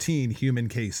 214 human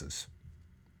cases.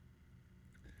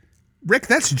 Rick,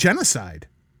 that's genocide.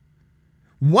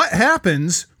 What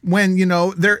happens when, you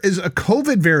know, there is a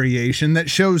COVID variation that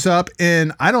shows up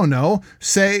in, I don't know,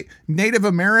 say Native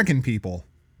American people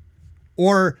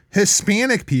or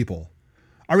Hispanic people?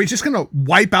 Are we just going to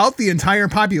wipe out the entire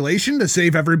population to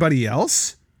save everybody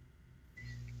else?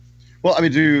 Well, I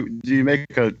mean, do you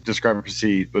make a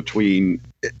discrepancy between,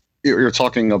 you're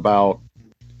talking about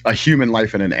a human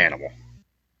life and an animal?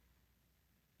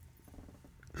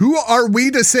 Who are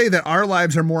we to say that our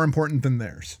lives are more important than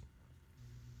theirs?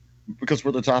 Because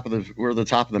we're the top of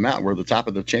the mountain. We're the top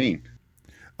of the chain.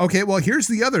 Okay, well, here's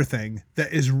the other thing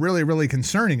that is really, really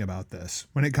concerning about this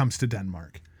when it comes to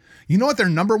Denmark. You know what their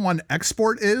number one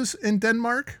export is in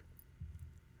Denmark?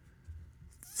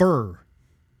 Fur.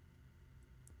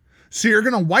 So you're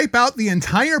going to wipe out the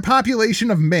entire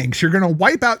population of minks. You're going to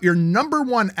wipe out your number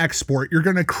one export. You're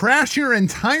going to crash your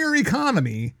entire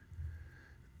economy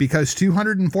because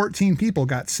 214 people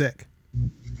got sick.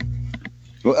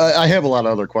 Well, I have a lot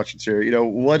of other questions here. You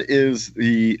know,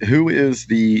 who is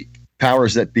the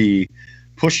powers that be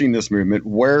pushing this movement?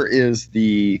 Where is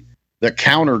the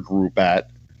counter group at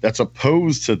that's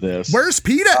opposed to this? Where's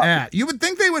PETA at? You would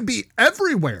think they would be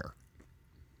everywhere.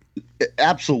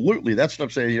 Absolutely. That's what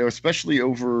I'm saying, you know, especially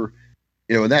over,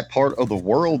 you know, in that part of the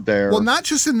world there. Well, not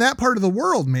just in that part of the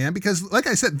world, man, because like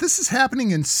I said, this is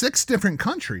happening in 6 different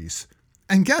countries.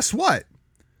 And guess what?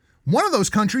 One of those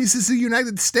countries is the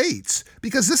United States,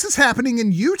 because this is happening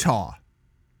in Utah.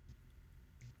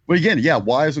 Well, again, yeah,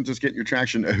 why isn't this getting your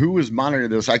traction? Who is monitoring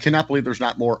this? I cannot believe there's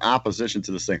not more opposition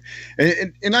to this thing.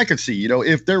 And I could see, you know,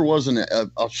 if there wasn't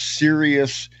a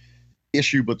serious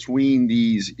issue between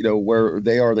these, you know, where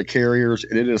they are the carriers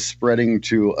and it is spreading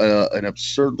to an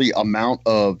absurdly amount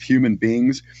of human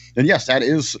beings, then yes, that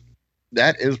is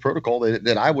protocol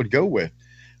that I would go with.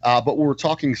 But we're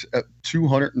talking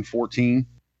 214.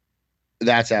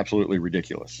 That's absolutely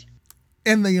ridiculous.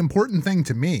 And the important thing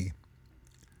to me,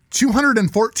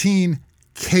 214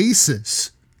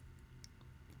 cases.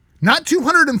 Not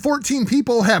 214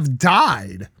 people have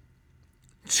died.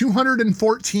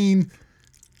 214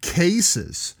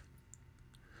 cases.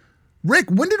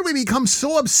 Rick, when did we become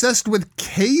so obsessed with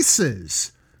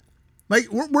cases?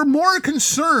 Like, we're more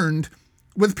concerned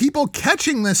with people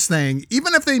catching this thing,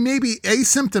 even if they may be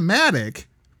asymptomatic,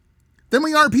 than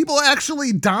we are people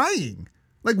actually dying.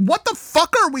 Like, what the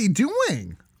fuck are we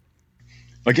doing?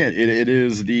 Again, it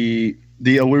is the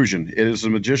illusion. It is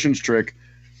the magician's trick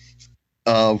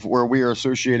of where we are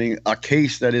associating a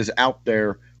case that is out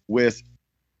there with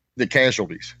the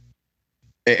casualties.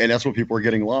 And that's what people are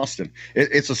getting lost in.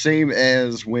 It's the same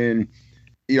as when,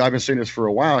 you know, I've been saying this for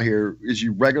a while here, is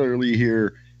you regularly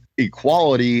hear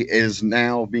equality is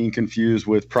now being confused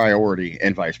with priority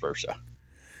and vice versa.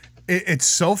 It's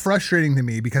so frustrating to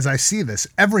me because I see this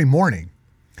every morning.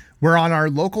 Where on our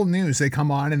local news, they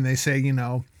come on and they say, you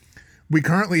know, we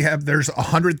currently have, there's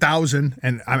 100,000,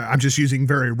 and I'm just using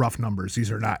very rough numbers.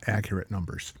 These are not accurate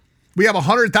numbers. We have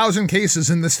 100,000 cases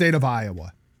in the state of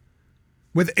Iowa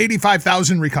with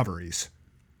 85,000 recoveries.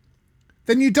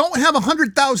 Then you don't have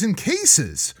 100,000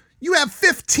 cases. You have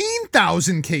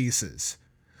 15,000 cases.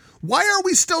 Why are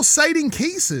we still citing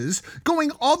cases going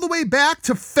all the way back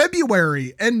to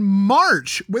February and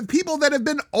March with people that have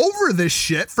been over this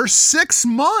shit for 6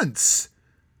 months?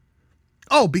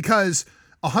 Oh, because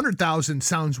 100,000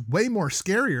 sounds way more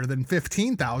scarier than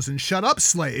 15,000. Shut up,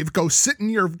 slave. Go sit in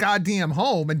your goddamn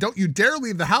home and don't you dare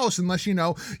leave the house unless you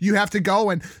know you have to go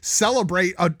and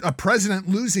celebrate a president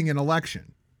losing an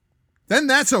election. Then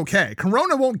that's okay.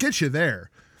 Corona won't get you there.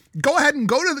 Go ahead and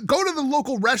go to the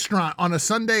local restaurant on a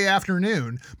Sunday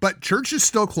afternoon, but church is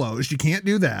still closed. You can't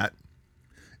do that.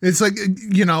 It's like,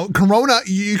 you know, Corona,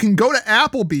 you can go to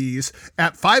Applebee's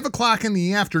at 5:00 in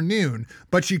the afternoon,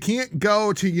 but you can't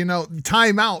go to, you know,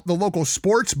 time out the local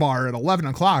sports bar at 11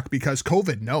 o'clock because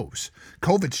COVID knows.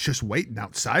 COVID's just waiting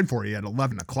outside for you at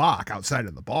 11 o'clock outside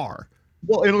of the bar.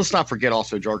 Well, and let's not forget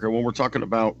also, Jargo, when we're talking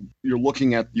about you're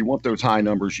looking at, you want those high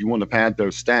numbers, you want to pad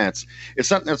those stats. It's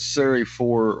not necessary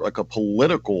for like a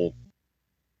political,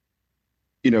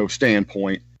 you know,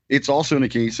 standpoint. It's also in the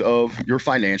case of your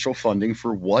financial funding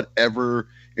for whatever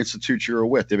institute you're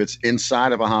with. If it's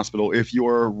inside of a hospital, if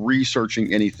you're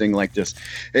researching anything like this,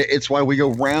 it's why we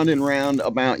go round and round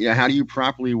about, you know, how do you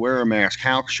properly wear a mask?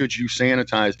 How should you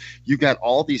sanitize? You've got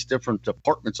all these different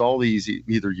departments, all these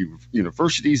either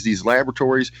universities, these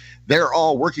laboratories, they're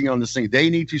all working on this thing. They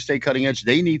need to stay cutting edge.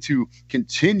 They need to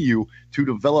continue to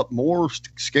develop more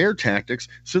scare tactics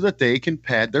so that they can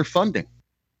pad their funding.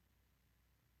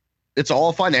 It's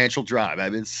all financial drive. I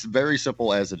mean, it's very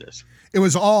simple as it is. It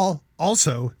was all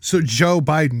also so Joe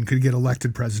Biden could get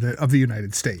elected president of the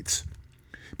United States.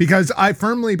 Because I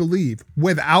firmly believe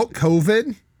without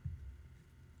COVID,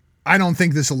 I don't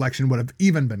think this election would have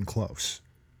even been close.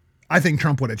 I think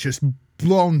Trump would have just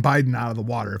blown Biden out of the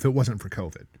water if it wasn't for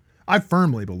COVID. I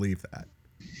firmly believe that.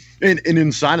 And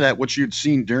inside of that, what you'd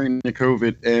seen during the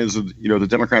COVID is, you know, the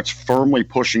Democrats firmly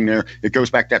pushing there. It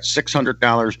goes back that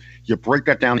 $600. You break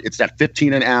that down. It's that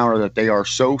 $15 an hour that they are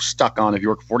so stuck on. If you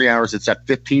work 40 hours, it's that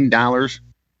 $15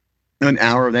 an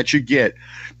hour that you get.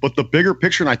 But the bigger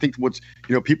picture, and I think what's,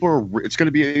 you know, it's going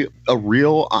to be a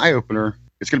real eye opener.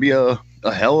 It's going to be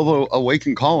a hell of a wake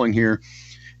and calling here,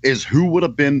 is who would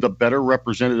have been the better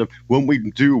representative when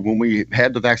we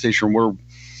had the vaccination, where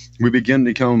we begin to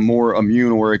become more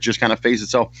immune, where it just kind of fades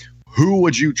itself. Who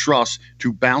would you trust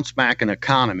to bounce back an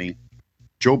economy,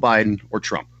 Joe Biden or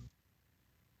Trump?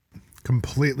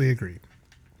 Completely agreed.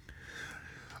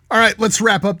 All right, let's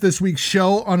wrap up this week's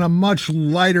show on a much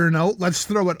lighter note. Let's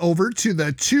throw it over to the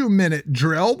 2-minute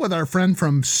drill with our friend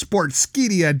from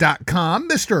Sportskeeda.com,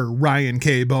 Mr. Ryan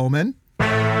K. Bowman.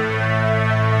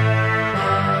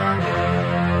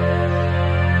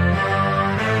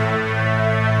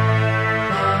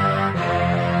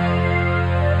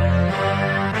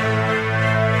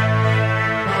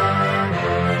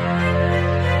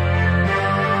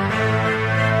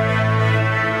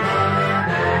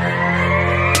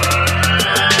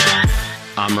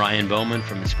 I'm Ryan Bowman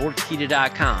from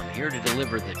Sportskeeda.com, here to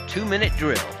deliver the 2-minute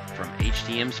drill from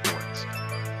HTM Sports.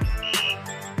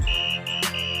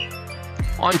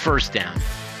 On first down,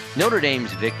 Notre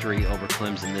Dame's victory over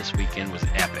Clemson this weekend was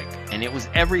epic, and it was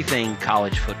everything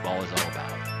college football is all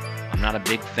about. I'm not a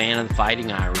big fan of the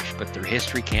Fighting Irish, but their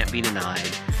history can't be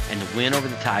denied, and the win over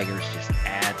the Tigers just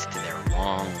adds to their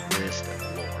long list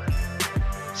of lore.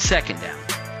 Second down,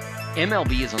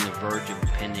 MLB is on the verge of a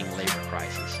pending labor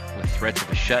crisis, with threats of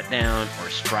a shutdown or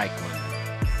a strike limit.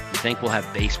 You think we'll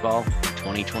have baseball in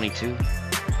 2022?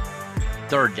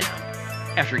 Third down,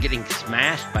 after getting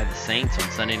smashed by the Saints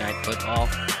on Sunday Night Football,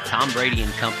 Tom Brady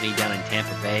and company down in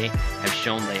Tampa Bay have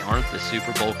shown they aren't the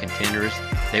Super Bowl contenders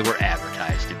they were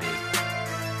advertised to be.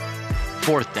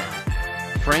 Fourth down,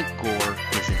 Frank Gore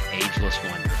is an ageless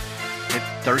wonder.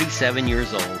 At 37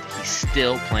 years old, he's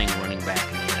still playing running back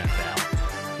in the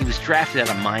NFL. He was drafted out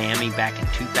of Miami back in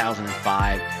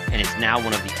 2005 and is now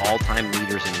one of the all-time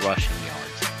leaders in rushing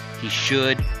yards. He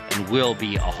should and will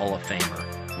be a Hall of Famer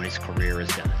when his career is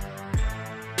done.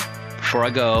 Before I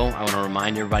go, I want to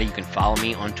remind everybody you can follow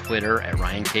me on Twitter at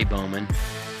Ryan K. Bowman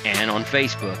and on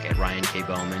Facebook at Ryan K.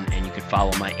 Bowman, and you can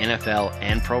follow my NFL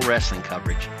and pro wrestling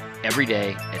coverage every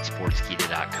day at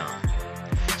Sportskeeda.com.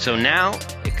 So now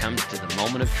it comes to the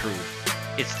moment of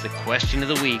truth. It's the question of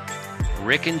the week.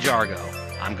 Rick and Jargo,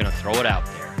 I'm going to throw it out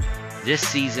there. This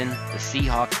season, the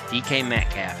Seahawks' DK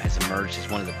Metcalf has emerged as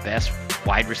one of the best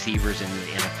wide receivers in the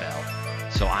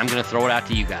NFL. So I'm going to throw it out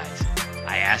to you guys.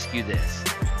 I ask you this.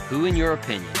 Who, in your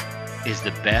opinion, is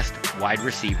the best wide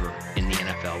receiver in the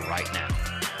NFL right now?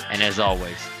 And as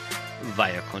always,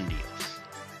 vaya con Dios.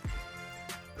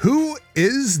 Who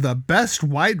is the best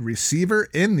wide receiver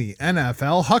in the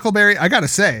NFL? Huckleberry, I got to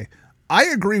say, I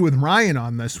agree with Ryan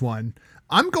on this one.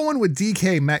 I'm going with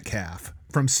DK Metcalf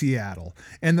from Seattle.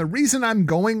 And the reason I'm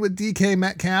going with DK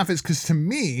Metcalf is because to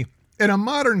me, in a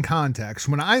modern context,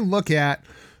 when I look at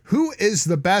who is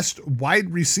the best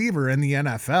wide receiver in the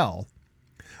NFL,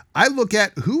 I look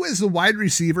at who is the wide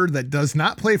receiver that does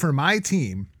not play for my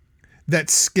team that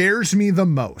scares me the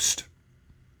most.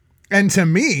 And to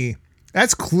me,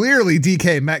 that's clearly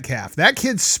DK Metcalf. That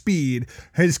kid's speed,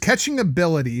 his catching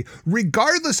ability,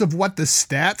 regardless of what the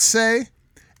stats say,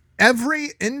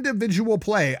 every individual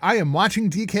play, I am watching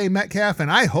DK Metcalf,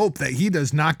 and I hope that he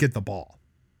does not get the ball.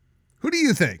 Who do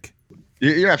you think?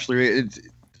 You're absolutely right.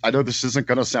 I know this isn't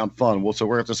going to sound fun, so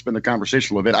we're going to have to spin the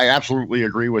conversation a little bit. I absolutely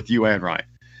agree with you and Ryan.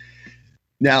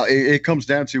 Now, it comes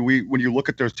down to when you look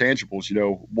at those tangibles,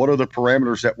 what are the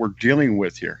parameters that we're dealing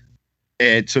with here?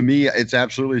 And to me, it's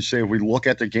absolutely the same. If we look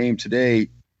at the game today,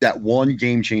 that one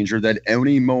game changer, that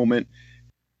any moment,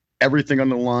 everything on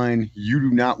the line, you do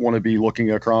not want to be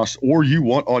looking across or you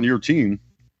want on your team,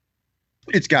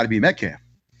 it's got to be Metcalf.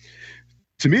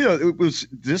 To me,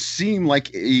 this seemed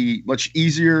like a much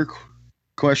easier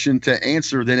question to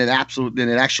answer than it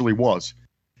actually was.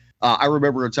 I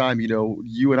remember a time,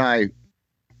 you and I,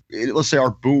 let's say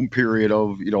our boom period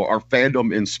of, our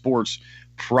fandom in sports,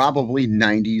 probably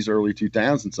 90s, early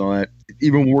 2000s on that.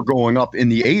 Even when we're going up in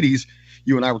the 80s,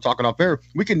 you and I were talking up there,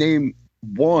 we can name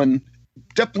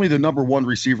definitely the number one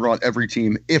receiver on every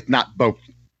team, if not both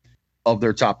of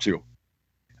their top two.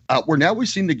 Where now we've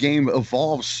seen the game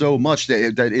evolve so much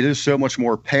that it is so much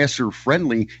more passer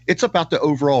friendly. It's about the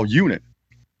overall unit,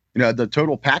 the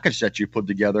total package that you put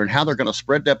together and how they're going to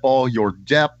spread that ball, your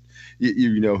depth,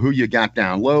 you know who you got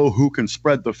down low, who can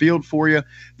spread the field for you.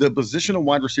 The position of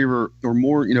wide receiver, or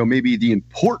more, maybe the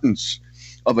importance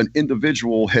of an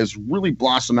individual has really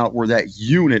blossomed out where that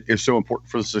unit is so important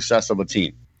for the success of a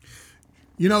team.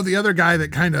 The other guy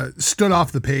that kind of stood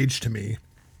off the page to me,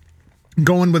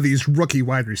 going with these rookie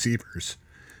wide receivers,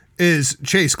 is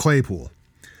Chase Claypool.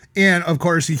 And of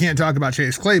course, you can't talk about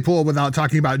Chase Claypool without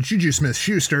talking about Juju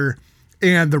Smith-Schuster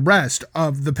and the rest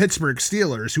of the Pittsburgh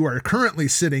Steelers, who are currently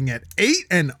sitting at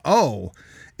 8-0,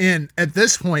 and at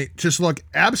this point just look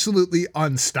absolutely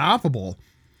unstoppable.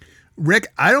 Rick,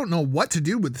 I don't know what to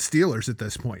do with the Steelers at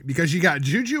this point, because you got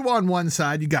Juju on one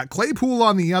side, you got Claypool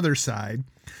on the other side.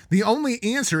 The only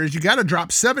answer is you got to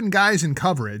drop 7 guys in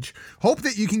coverage, hope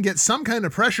that you can get some kind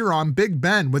of pressure on Big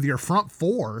Ben with your front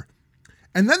 4,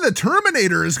 and then the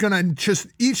Terminator is going to just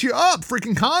eat you up.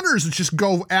 Freaking Connors will just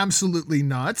go absolutely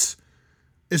nuts.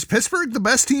 Is Pittsburgh the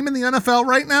best team in the NFL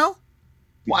right now?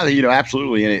 Well,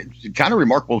 absolutely. And it's kind of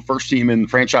remarkable, first team in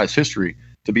franchise history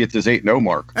to be at this 8-0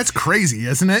 mark. That's crazy,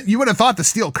 isn't it? You would have thought the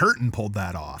Steel Curtain pulled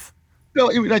that off. No,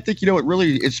 I think,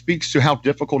 it speaks to how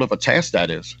difficult of a task that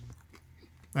is.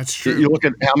 That's true. You look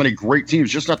at how many great teams,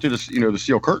 just not through the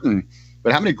Steel Curtain,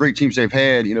 but how many great teams they've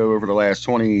had, over the last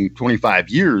 20, 25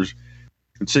 years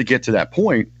to get to that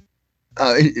point.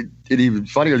 It even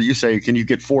funnier that you say, can you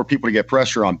get 4 people to get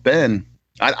pressure on Ben?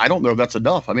 I don't know if that's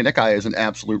enough. I mean, that guy is an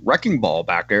absolute wrecking ball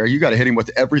back there. You got to hit him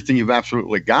with everything you've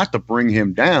absolutely got to bring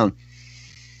him down.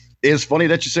 It's funny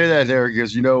that you say that there,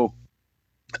 because,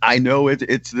 I know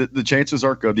it's the chances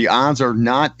are good. The odds are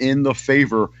not in the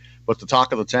favor, but the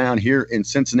talk of the town here in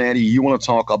Cincinnati, you want to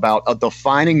talk about a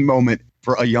defining moment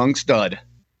for a young stud.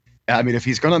 I mean, if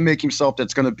he's going to make himself,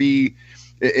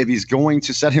 if he's going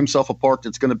to set himself apart,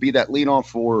 that's going to be that lead off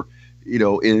for,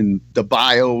 in the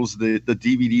bios, the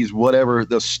DVDs, whatever,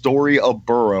 the story of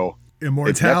Burrow.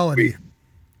 Immortality.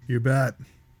 You bet.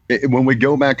 When we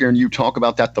go back there and you talk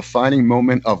about that defining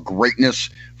moment of greatness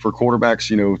for quarterbacks,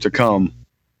 to come,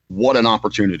 what an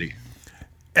opportunity.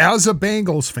 As a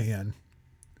Bengals fan,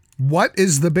 what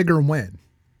is the bigger win?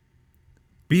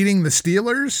 Beating the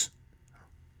Steelers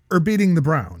or beating the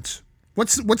Browns?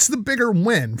 What's the bigger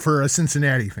win for a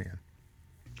Cincinnati fan?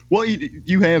 Well,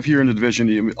 you have here in the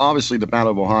division, obviously the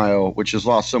Battle of Ohio, which has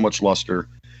lost so much luster.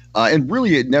 And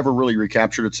really, it never really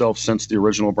recaptured itself since the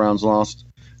original Browns lost.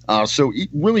 So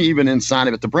really, even inside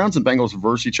of it, the Browns and Bengals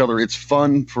versus each other. It's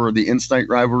fun for the instant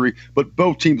rivalry, but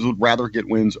both teams would rather get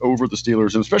wins over the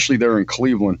Steelers, and especially there in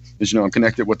Cleveland. As I'm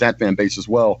connected with that fan base as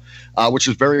well, which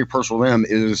is very personal to them,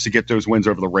 is to get those wins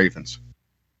over the Ravens.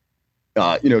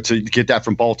 to get that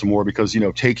from Baltimore because,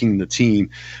 taking the team.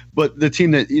 But the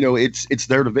team that, it's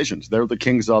their divisions. They're the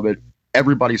kings of it.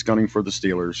 Everybody's gunning for the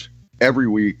Steelers every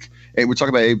week. And we talk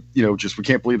about, we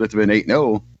can't believe that they've been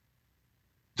 8-0.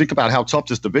 Think about how tough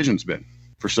this division's been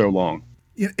for so long.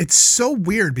 Yeah, it's so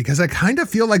weird because I kind of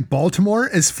feel like Baltimore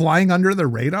is flying under the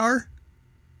radar,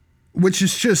 which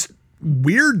is just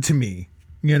weird to me,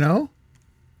 I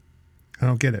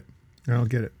don't get it.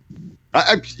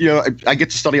 I get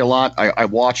to study a lot. I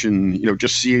watch and,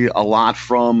 just see a lot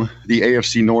from the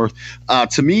AFC North.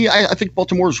 To me, I think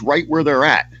Baltimore's right where they're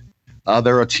at.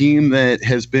 They're a team that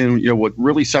has been, what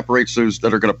really separates those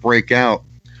that are going to break out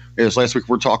is last week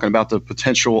we're talking about the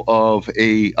potential of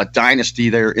a dynasty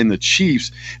there in the Chiefs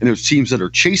and those teams that are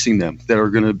chasing them that are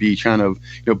going to be kind of,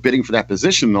 bidding for that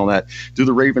position and all that. Do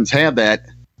the Ravens have that?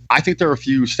 I think they're a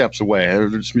few steps away. They're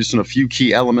just missing a few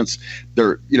key elements.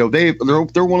 They're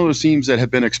one of those teams that have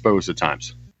been exposed at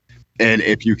times. And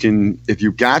if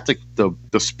you've got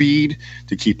the speed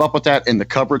to keep up with that and the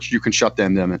coverage, you can shut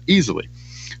them down easily.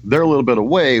 They're a little bit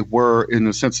away where in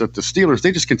the sense that the Steelers,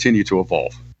 they just continue to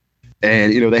evolve.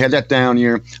 And, they had that down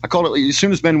year. I called it as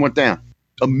soon as Ben went down,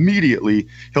 immediately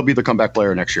he'll be the comeback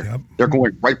player next year. Yep. They're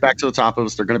going right back to the top of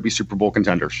us. They're going to be Super Bowl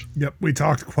contenders. Yep. We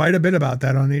talked quite a bit about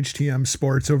that on HTM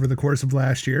Sports over the course of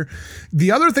last year.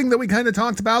 The other thing that we kind of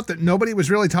talked about that nobody was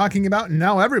really talking about, and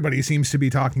now everybody seems to be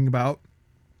talking about,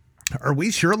 are we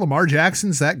sure Lamar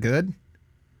Jackson's that good?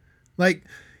 Like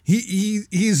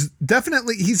he's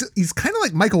definitely, he's kind of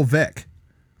like Michael Vick.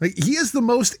 Like he is the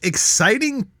most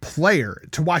exciting player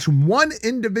to watch one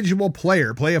individual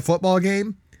player play a football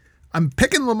game. I'm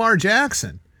picking Lamar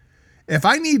Jackson. If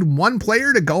I need one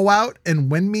player to go out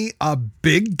and win me a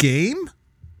big game,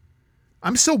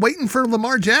 I'm still waiting for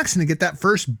Lamar Jackson to get that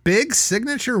first big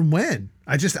signature win.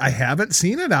 I haven't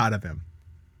seen it out of him.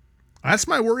 That's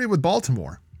my worry with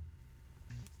Baltimore.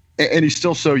 And he's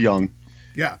still so young.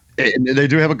 Yeah. And they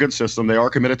do have a good system. They are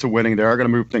committed to winning. They are going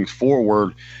to move things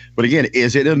forward. But again,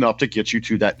 is it enough to get you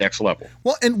to that next level?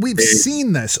 Well, and we've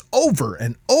seen this over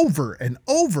and over and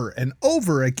over and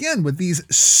over again with these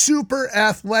super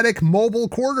athletic mobile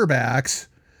quarterbacks.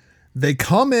 They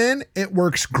come in, it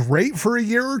works great for a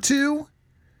year or two,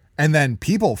 and then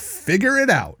people figure it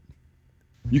out.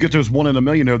 You get those 1 in a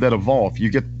million that evolve.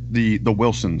 You get the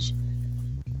Wilsons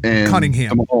and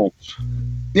Cunningham. The Mahomes.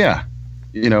 Yeah.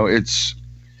 It's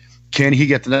can he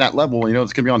get to that level?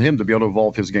 It's going to be on him to be able to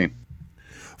evolve his game.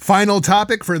 Final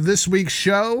topic for this week's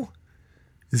show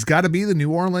has got to be the New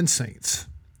Orleans Saints.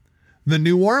 The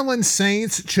New Orleans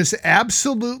Saints just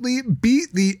absolutely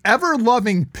beat the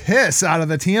ever-loving piss out of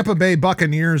the Tampa Bay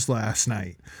Buccaneers last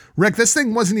night. Rick, this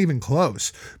thing wasn't even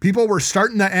close. People were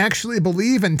starting to actually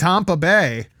believe in Tampa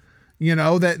Bay,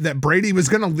 that Brady was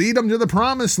going to lead them to the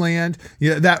promised land.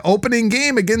 That opening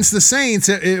game against the Saints,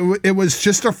 it was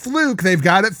just a fluke. They've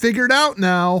got it figured out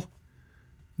now.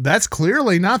 That's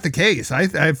clearly not the case.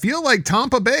 I feel like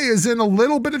Tampa Bay is in a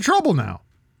little bit of trouble now.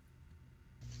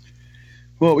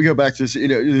 Well, we go back to this,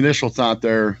 the initial thought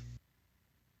there,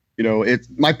 it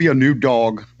might be a new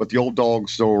dog, but the old dog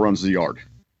still runs the yard.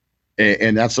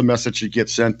 And that's the message you get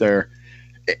sent there.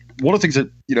 One of the things that,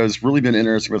 has really been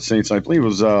interesting with the Saints, I believe it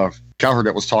was Cowherd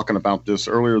that was talking about this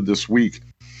earlier this week,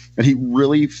 and he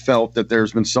really felt that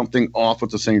there's been something off with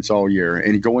the Saints all year.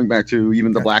 And going back to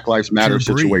even the Black Lives Matter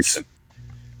situation,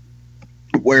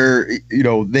 where,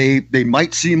 they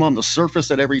might seem on the surface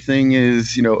that everything is,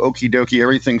 okie dokie,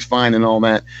 everything's fine and all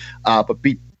that. But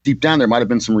deep down, there might have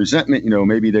been some resentment.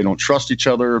 Maybe they don't trust each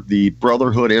other. The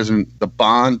brotherhood the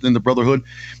bond in the brotherhood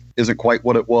isn't quite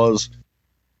what it was.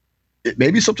 It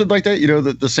may be something like that,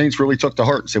 that the Saints really took to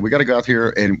heart and said, we got to go out here,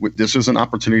 and this is an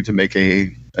opportunity to make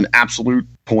an absolute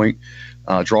point,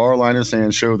 draw our line in the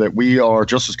sand, show that we are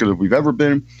just as good as we've ever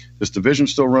been. This division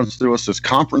still runs through us. This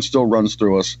conference still runs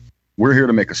through us. We're here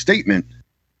to make a statement.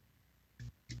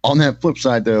 On that flip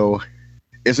side, though,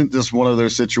 isn't this one of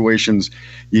those situations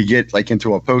you get like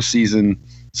into a postseason,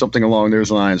 something along those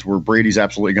lines, where Brady's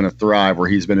absolutely going to thrive, where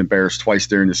he's been embarrassed twice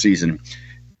during the season?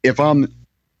 If I'm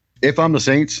the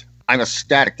Saints, I'm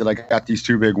ecstatic that I got these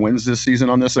 2 big wins this season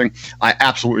on this thing. I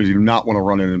absolutely do not want to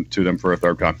run into them for a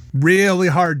third time. Really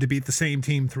hard to beat the same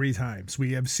team 3 times.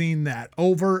 We have seen that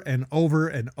over and over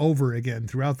and over again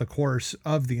throughout the course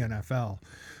of the NFL.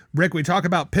 Rick, we talk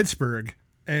about Pittsburgh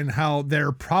and how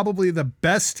they're probably the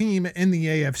best team in the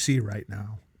AFC right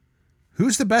now.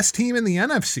 Who's the best team in the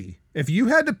NFC? If you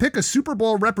had to pick a Super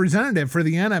Bowl representative for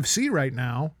the NFC right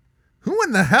now, who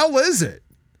in the hell is it?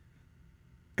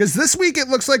 Because this week it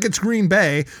looks like it's Green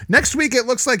Bay. Next week it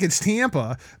looks like it's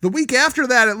Tampa. The week after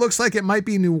that it looks like it might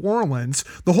be New Orleans.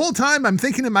 The whole time I'm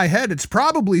thinking in my head it's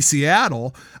probably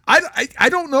Seattle. I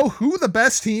don't know who the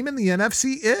best team in the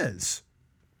NFC is.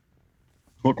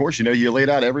 Well, of course, you laid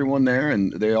out everyone there,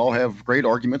 and they all have great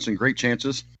arguments and great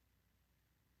chances.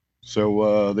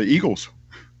 So the Eagles.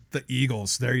 The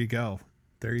Eagles. There you go.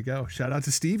 There you go. Shout out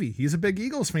to Stevie. He's a big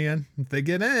Eagles fan. If they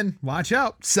get in, watch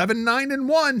out.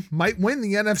 7-9-1 might win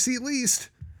the NFC least.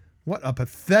 What a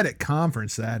pathetic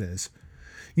conference that is.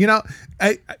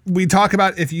 We talk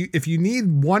about if you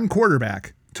need one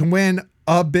quarterback to win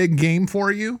a big game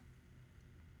for you,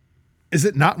 is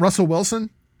it not Russell Wilson?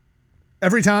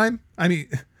 Every time? I mean,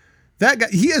 that guy,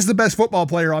 he is the best football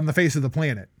player on the face of the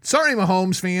planet. Sorry,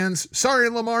 Mahomes fans. Sorry,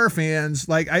 Lamar fans.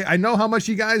 Like, I know how much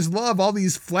you guys love all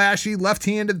these flashy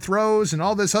left-handed throws and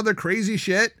all this other crazy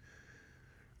shit.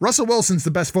 Russell Wilson's the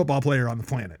best football player on the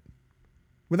planet.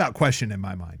 Without question in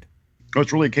my mind. Oh,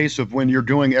 it's really a case of when you're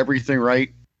doing everything right,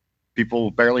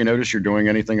 people barely notice you're doing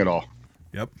anything at all.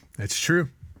 Yep, that's true.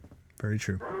 Very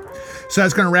true. So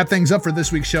that's going to wrap things up for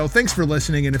this week's show. Thanks for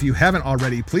listening. And if you haven't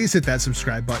already, please hit that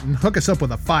subscribe button. Hook us up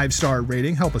with a 5-star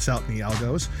rating. Help us out in the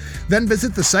algos. Then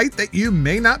visit the site that you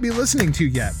may not be listening to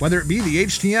yet, whether it be the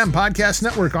HTM Podcast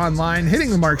Network online,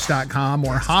 hittingthemarks.com,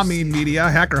 or Hameen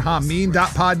Media,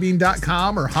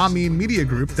 hackerhameen.podbean.com, or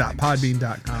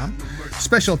hameenmediagroup.podbean.com.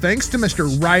 Special thanks to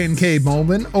Mr. Ryan K.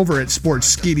 Bowman over at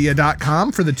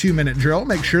sportskedia.com for the 2-minute drill.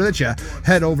 Make sure that you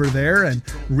head over there and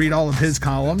read all of his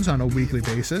columns on a weekly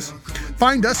basis.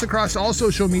 Find us across all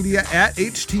social media at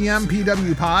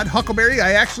HTMPWPod. Huckleberry,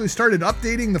 I actually started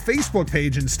updating the Facebook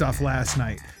page and stuff last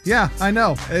night. Yeah, I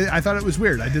know. I thought it was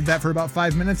weird. I did that for about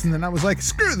 5 minutes and then I was like,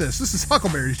 screw this. This is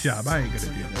Huckleberry's job. I ain't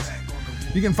gonna do this.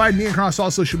 You can find me across all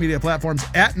social media platforms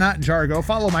at NotJargo.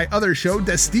 Follow my other show,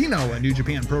 Destino, a New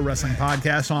Japan Pro Wrestling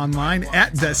podcast, online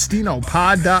at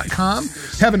DestinoPod.com.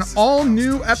 Have an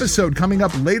all-new episode coming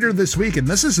up later this week, and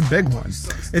this is a big one.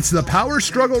 It's the Power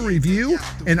Struggle Review,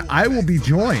 and I will be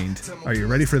joined, are you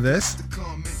ready for this?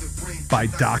 By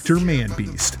Dr.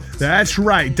 Manbeast. That's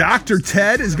right. Dr.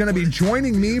 Ted is going to be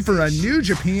joining me for a New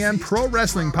Japan Pro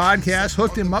Wrestling podcast.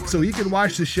 Hooked him up so he could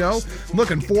watch the show.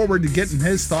 Looking forward to getting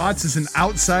his thoughts as an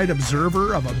outside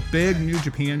observer of a big New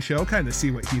Japan show. Kind of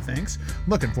see what he thinks.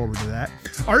 Looking forward to that.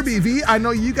 RBV, I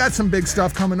know you got some big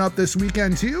stuff coming up this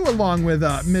weekend too, along with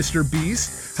Mr.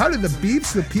 Beast. How did the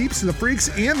beeps, the peeps, the freaks,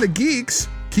 and the geeks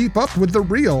keep up with the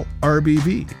real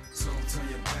RBV?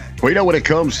 Well, when it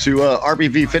comes to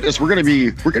RBV Fitness, we're gonna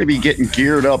be getting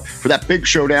geared up for that big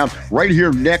showdown right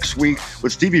here next week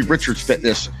with Stevie Richards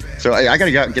Fitness. So I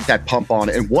gotta go out and get that pump on.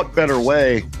 And what better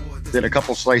way than a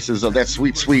couple slices of that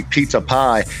sweet, sweet pizza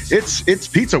pie? It's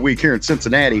pizza week here in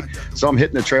Cincinnati, so I'm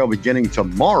hitting the trail beginning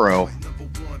tomorrow.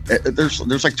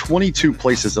 There's like 22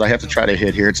 places that I have to try to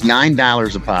hit here. It's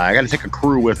 $9 a pie. I got to take a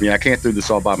crew with me. I can't do this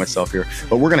all by myself here.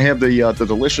 But we're going to have the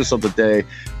delicious of the day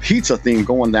pizza theme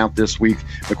going down this week.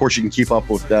 Of course, you can keep up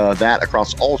with that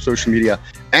across all social media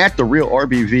at The Real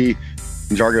RBV.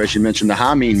 Jargo, as you mentioned, the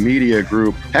Hameen Media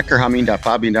Group,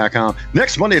 hackerhameen.podbean.com.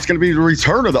 Next Monday, it's going to be the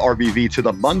return of the RBV to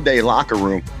the Monday locker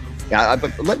room. Yeah,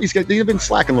 but let these guys, they've been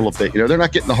slacking a little bit. They're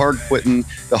not getting the hard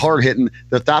hitting,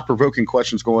 the thought-provoking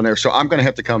questions going there. So I'm going to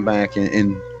have to come back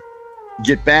and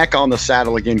get back on the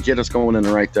saddle again, get us going in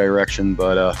the right direction.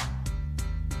 But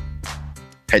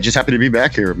I just happy to be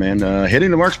back here, man. Hitting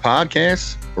the Marks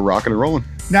podcast, we're rocking and rolling.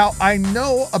 Now, I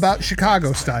know about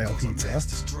Chicago-style pizza.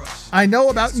 I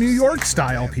know about New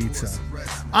York-style pizza.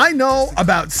 I know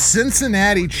about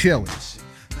Cincinnati chili.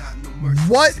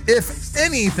 What, if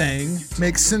anything,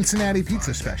 makes Cincinnati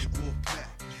pizza special?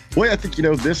 Well, I think,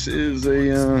 this is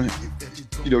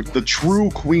the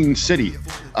true Queen City.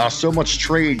 So much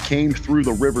trade came through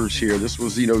the rivers here. This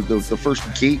was, the first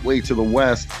gateway to the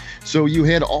West. So you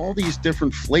had all these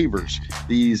different flavors,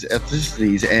 these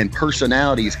ethnicities and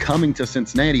personalities coming to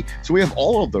Cincinnati. So we have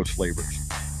all of those flavors.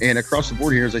 And across the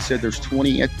board here, as I said, I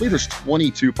believe there's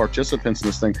 22 participants in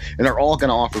this thing, and they're all going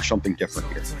to offer something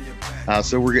different here.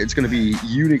 So it's going to be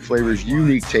unique flavors,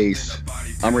 unique tastes.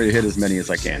 I'm ready to hit as many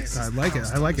as I can. I like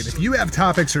it. If you have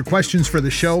topics or questions for the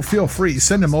show, feel free.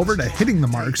 Send them over to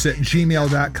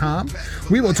hittingthemarks@gmail.com.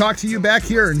 We will talk to you back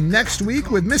here next week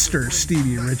with Mr.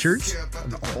 Stevie Richards,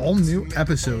 an all-new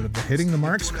episode of the Hitting the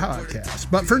Marks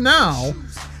podcast. But for now,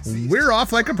 we're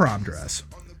off like a prom dress.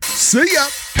 See ya!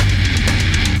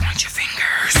 Point your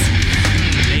fingers.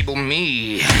 Label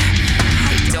me.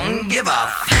 I don't give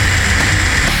up.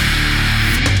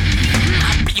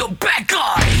 I'll be your bad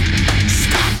guy.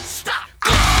 Stop.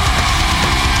 Go!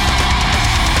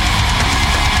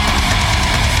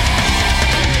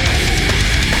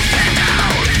 Stand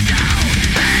down.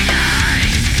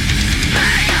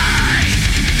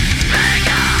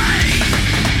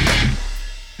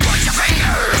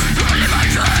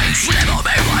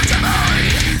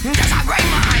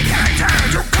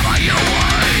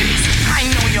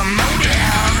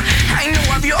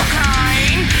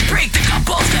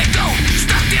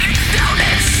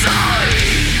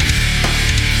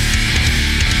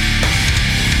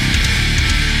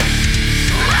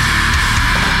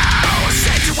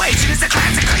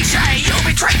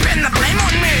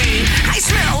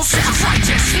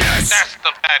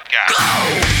 bad guy.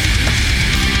 Go!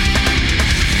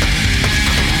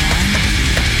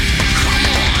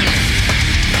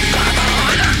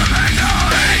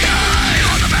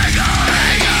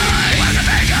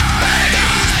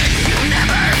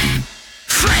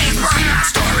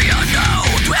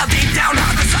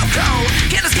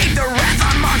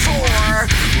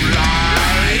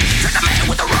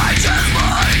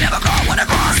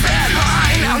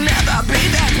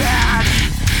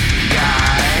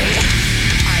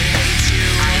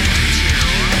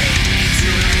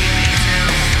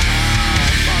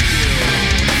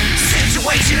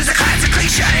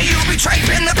 You betrayed,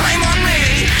 pin the blame on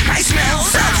me. I smell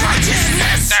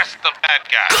self-righteousness. That's the bad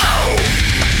guy. Go!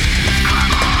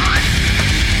 Come on.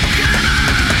 Get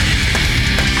on.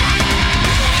 Come on.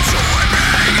 It's your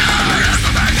bad guy. That's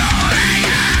the bad guy.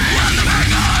 I'm the bad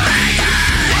guy.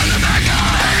 I'm the bad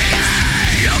guy.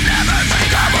 You'll never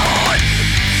think I'm on.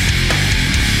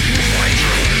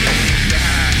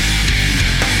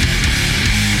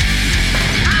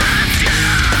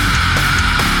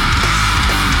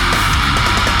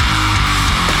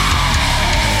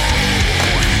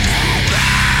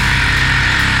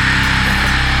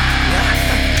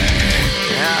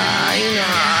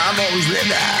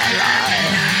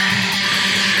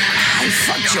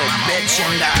 Your bitch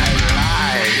and I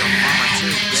lied.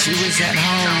 She was at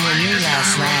home with me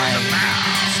last night.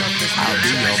 I'll be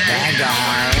your bad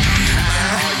guy.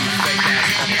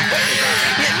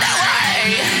 You know I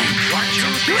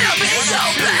will be your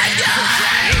bad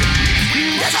guy.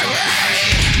 That's right.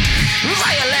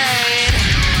 Violate.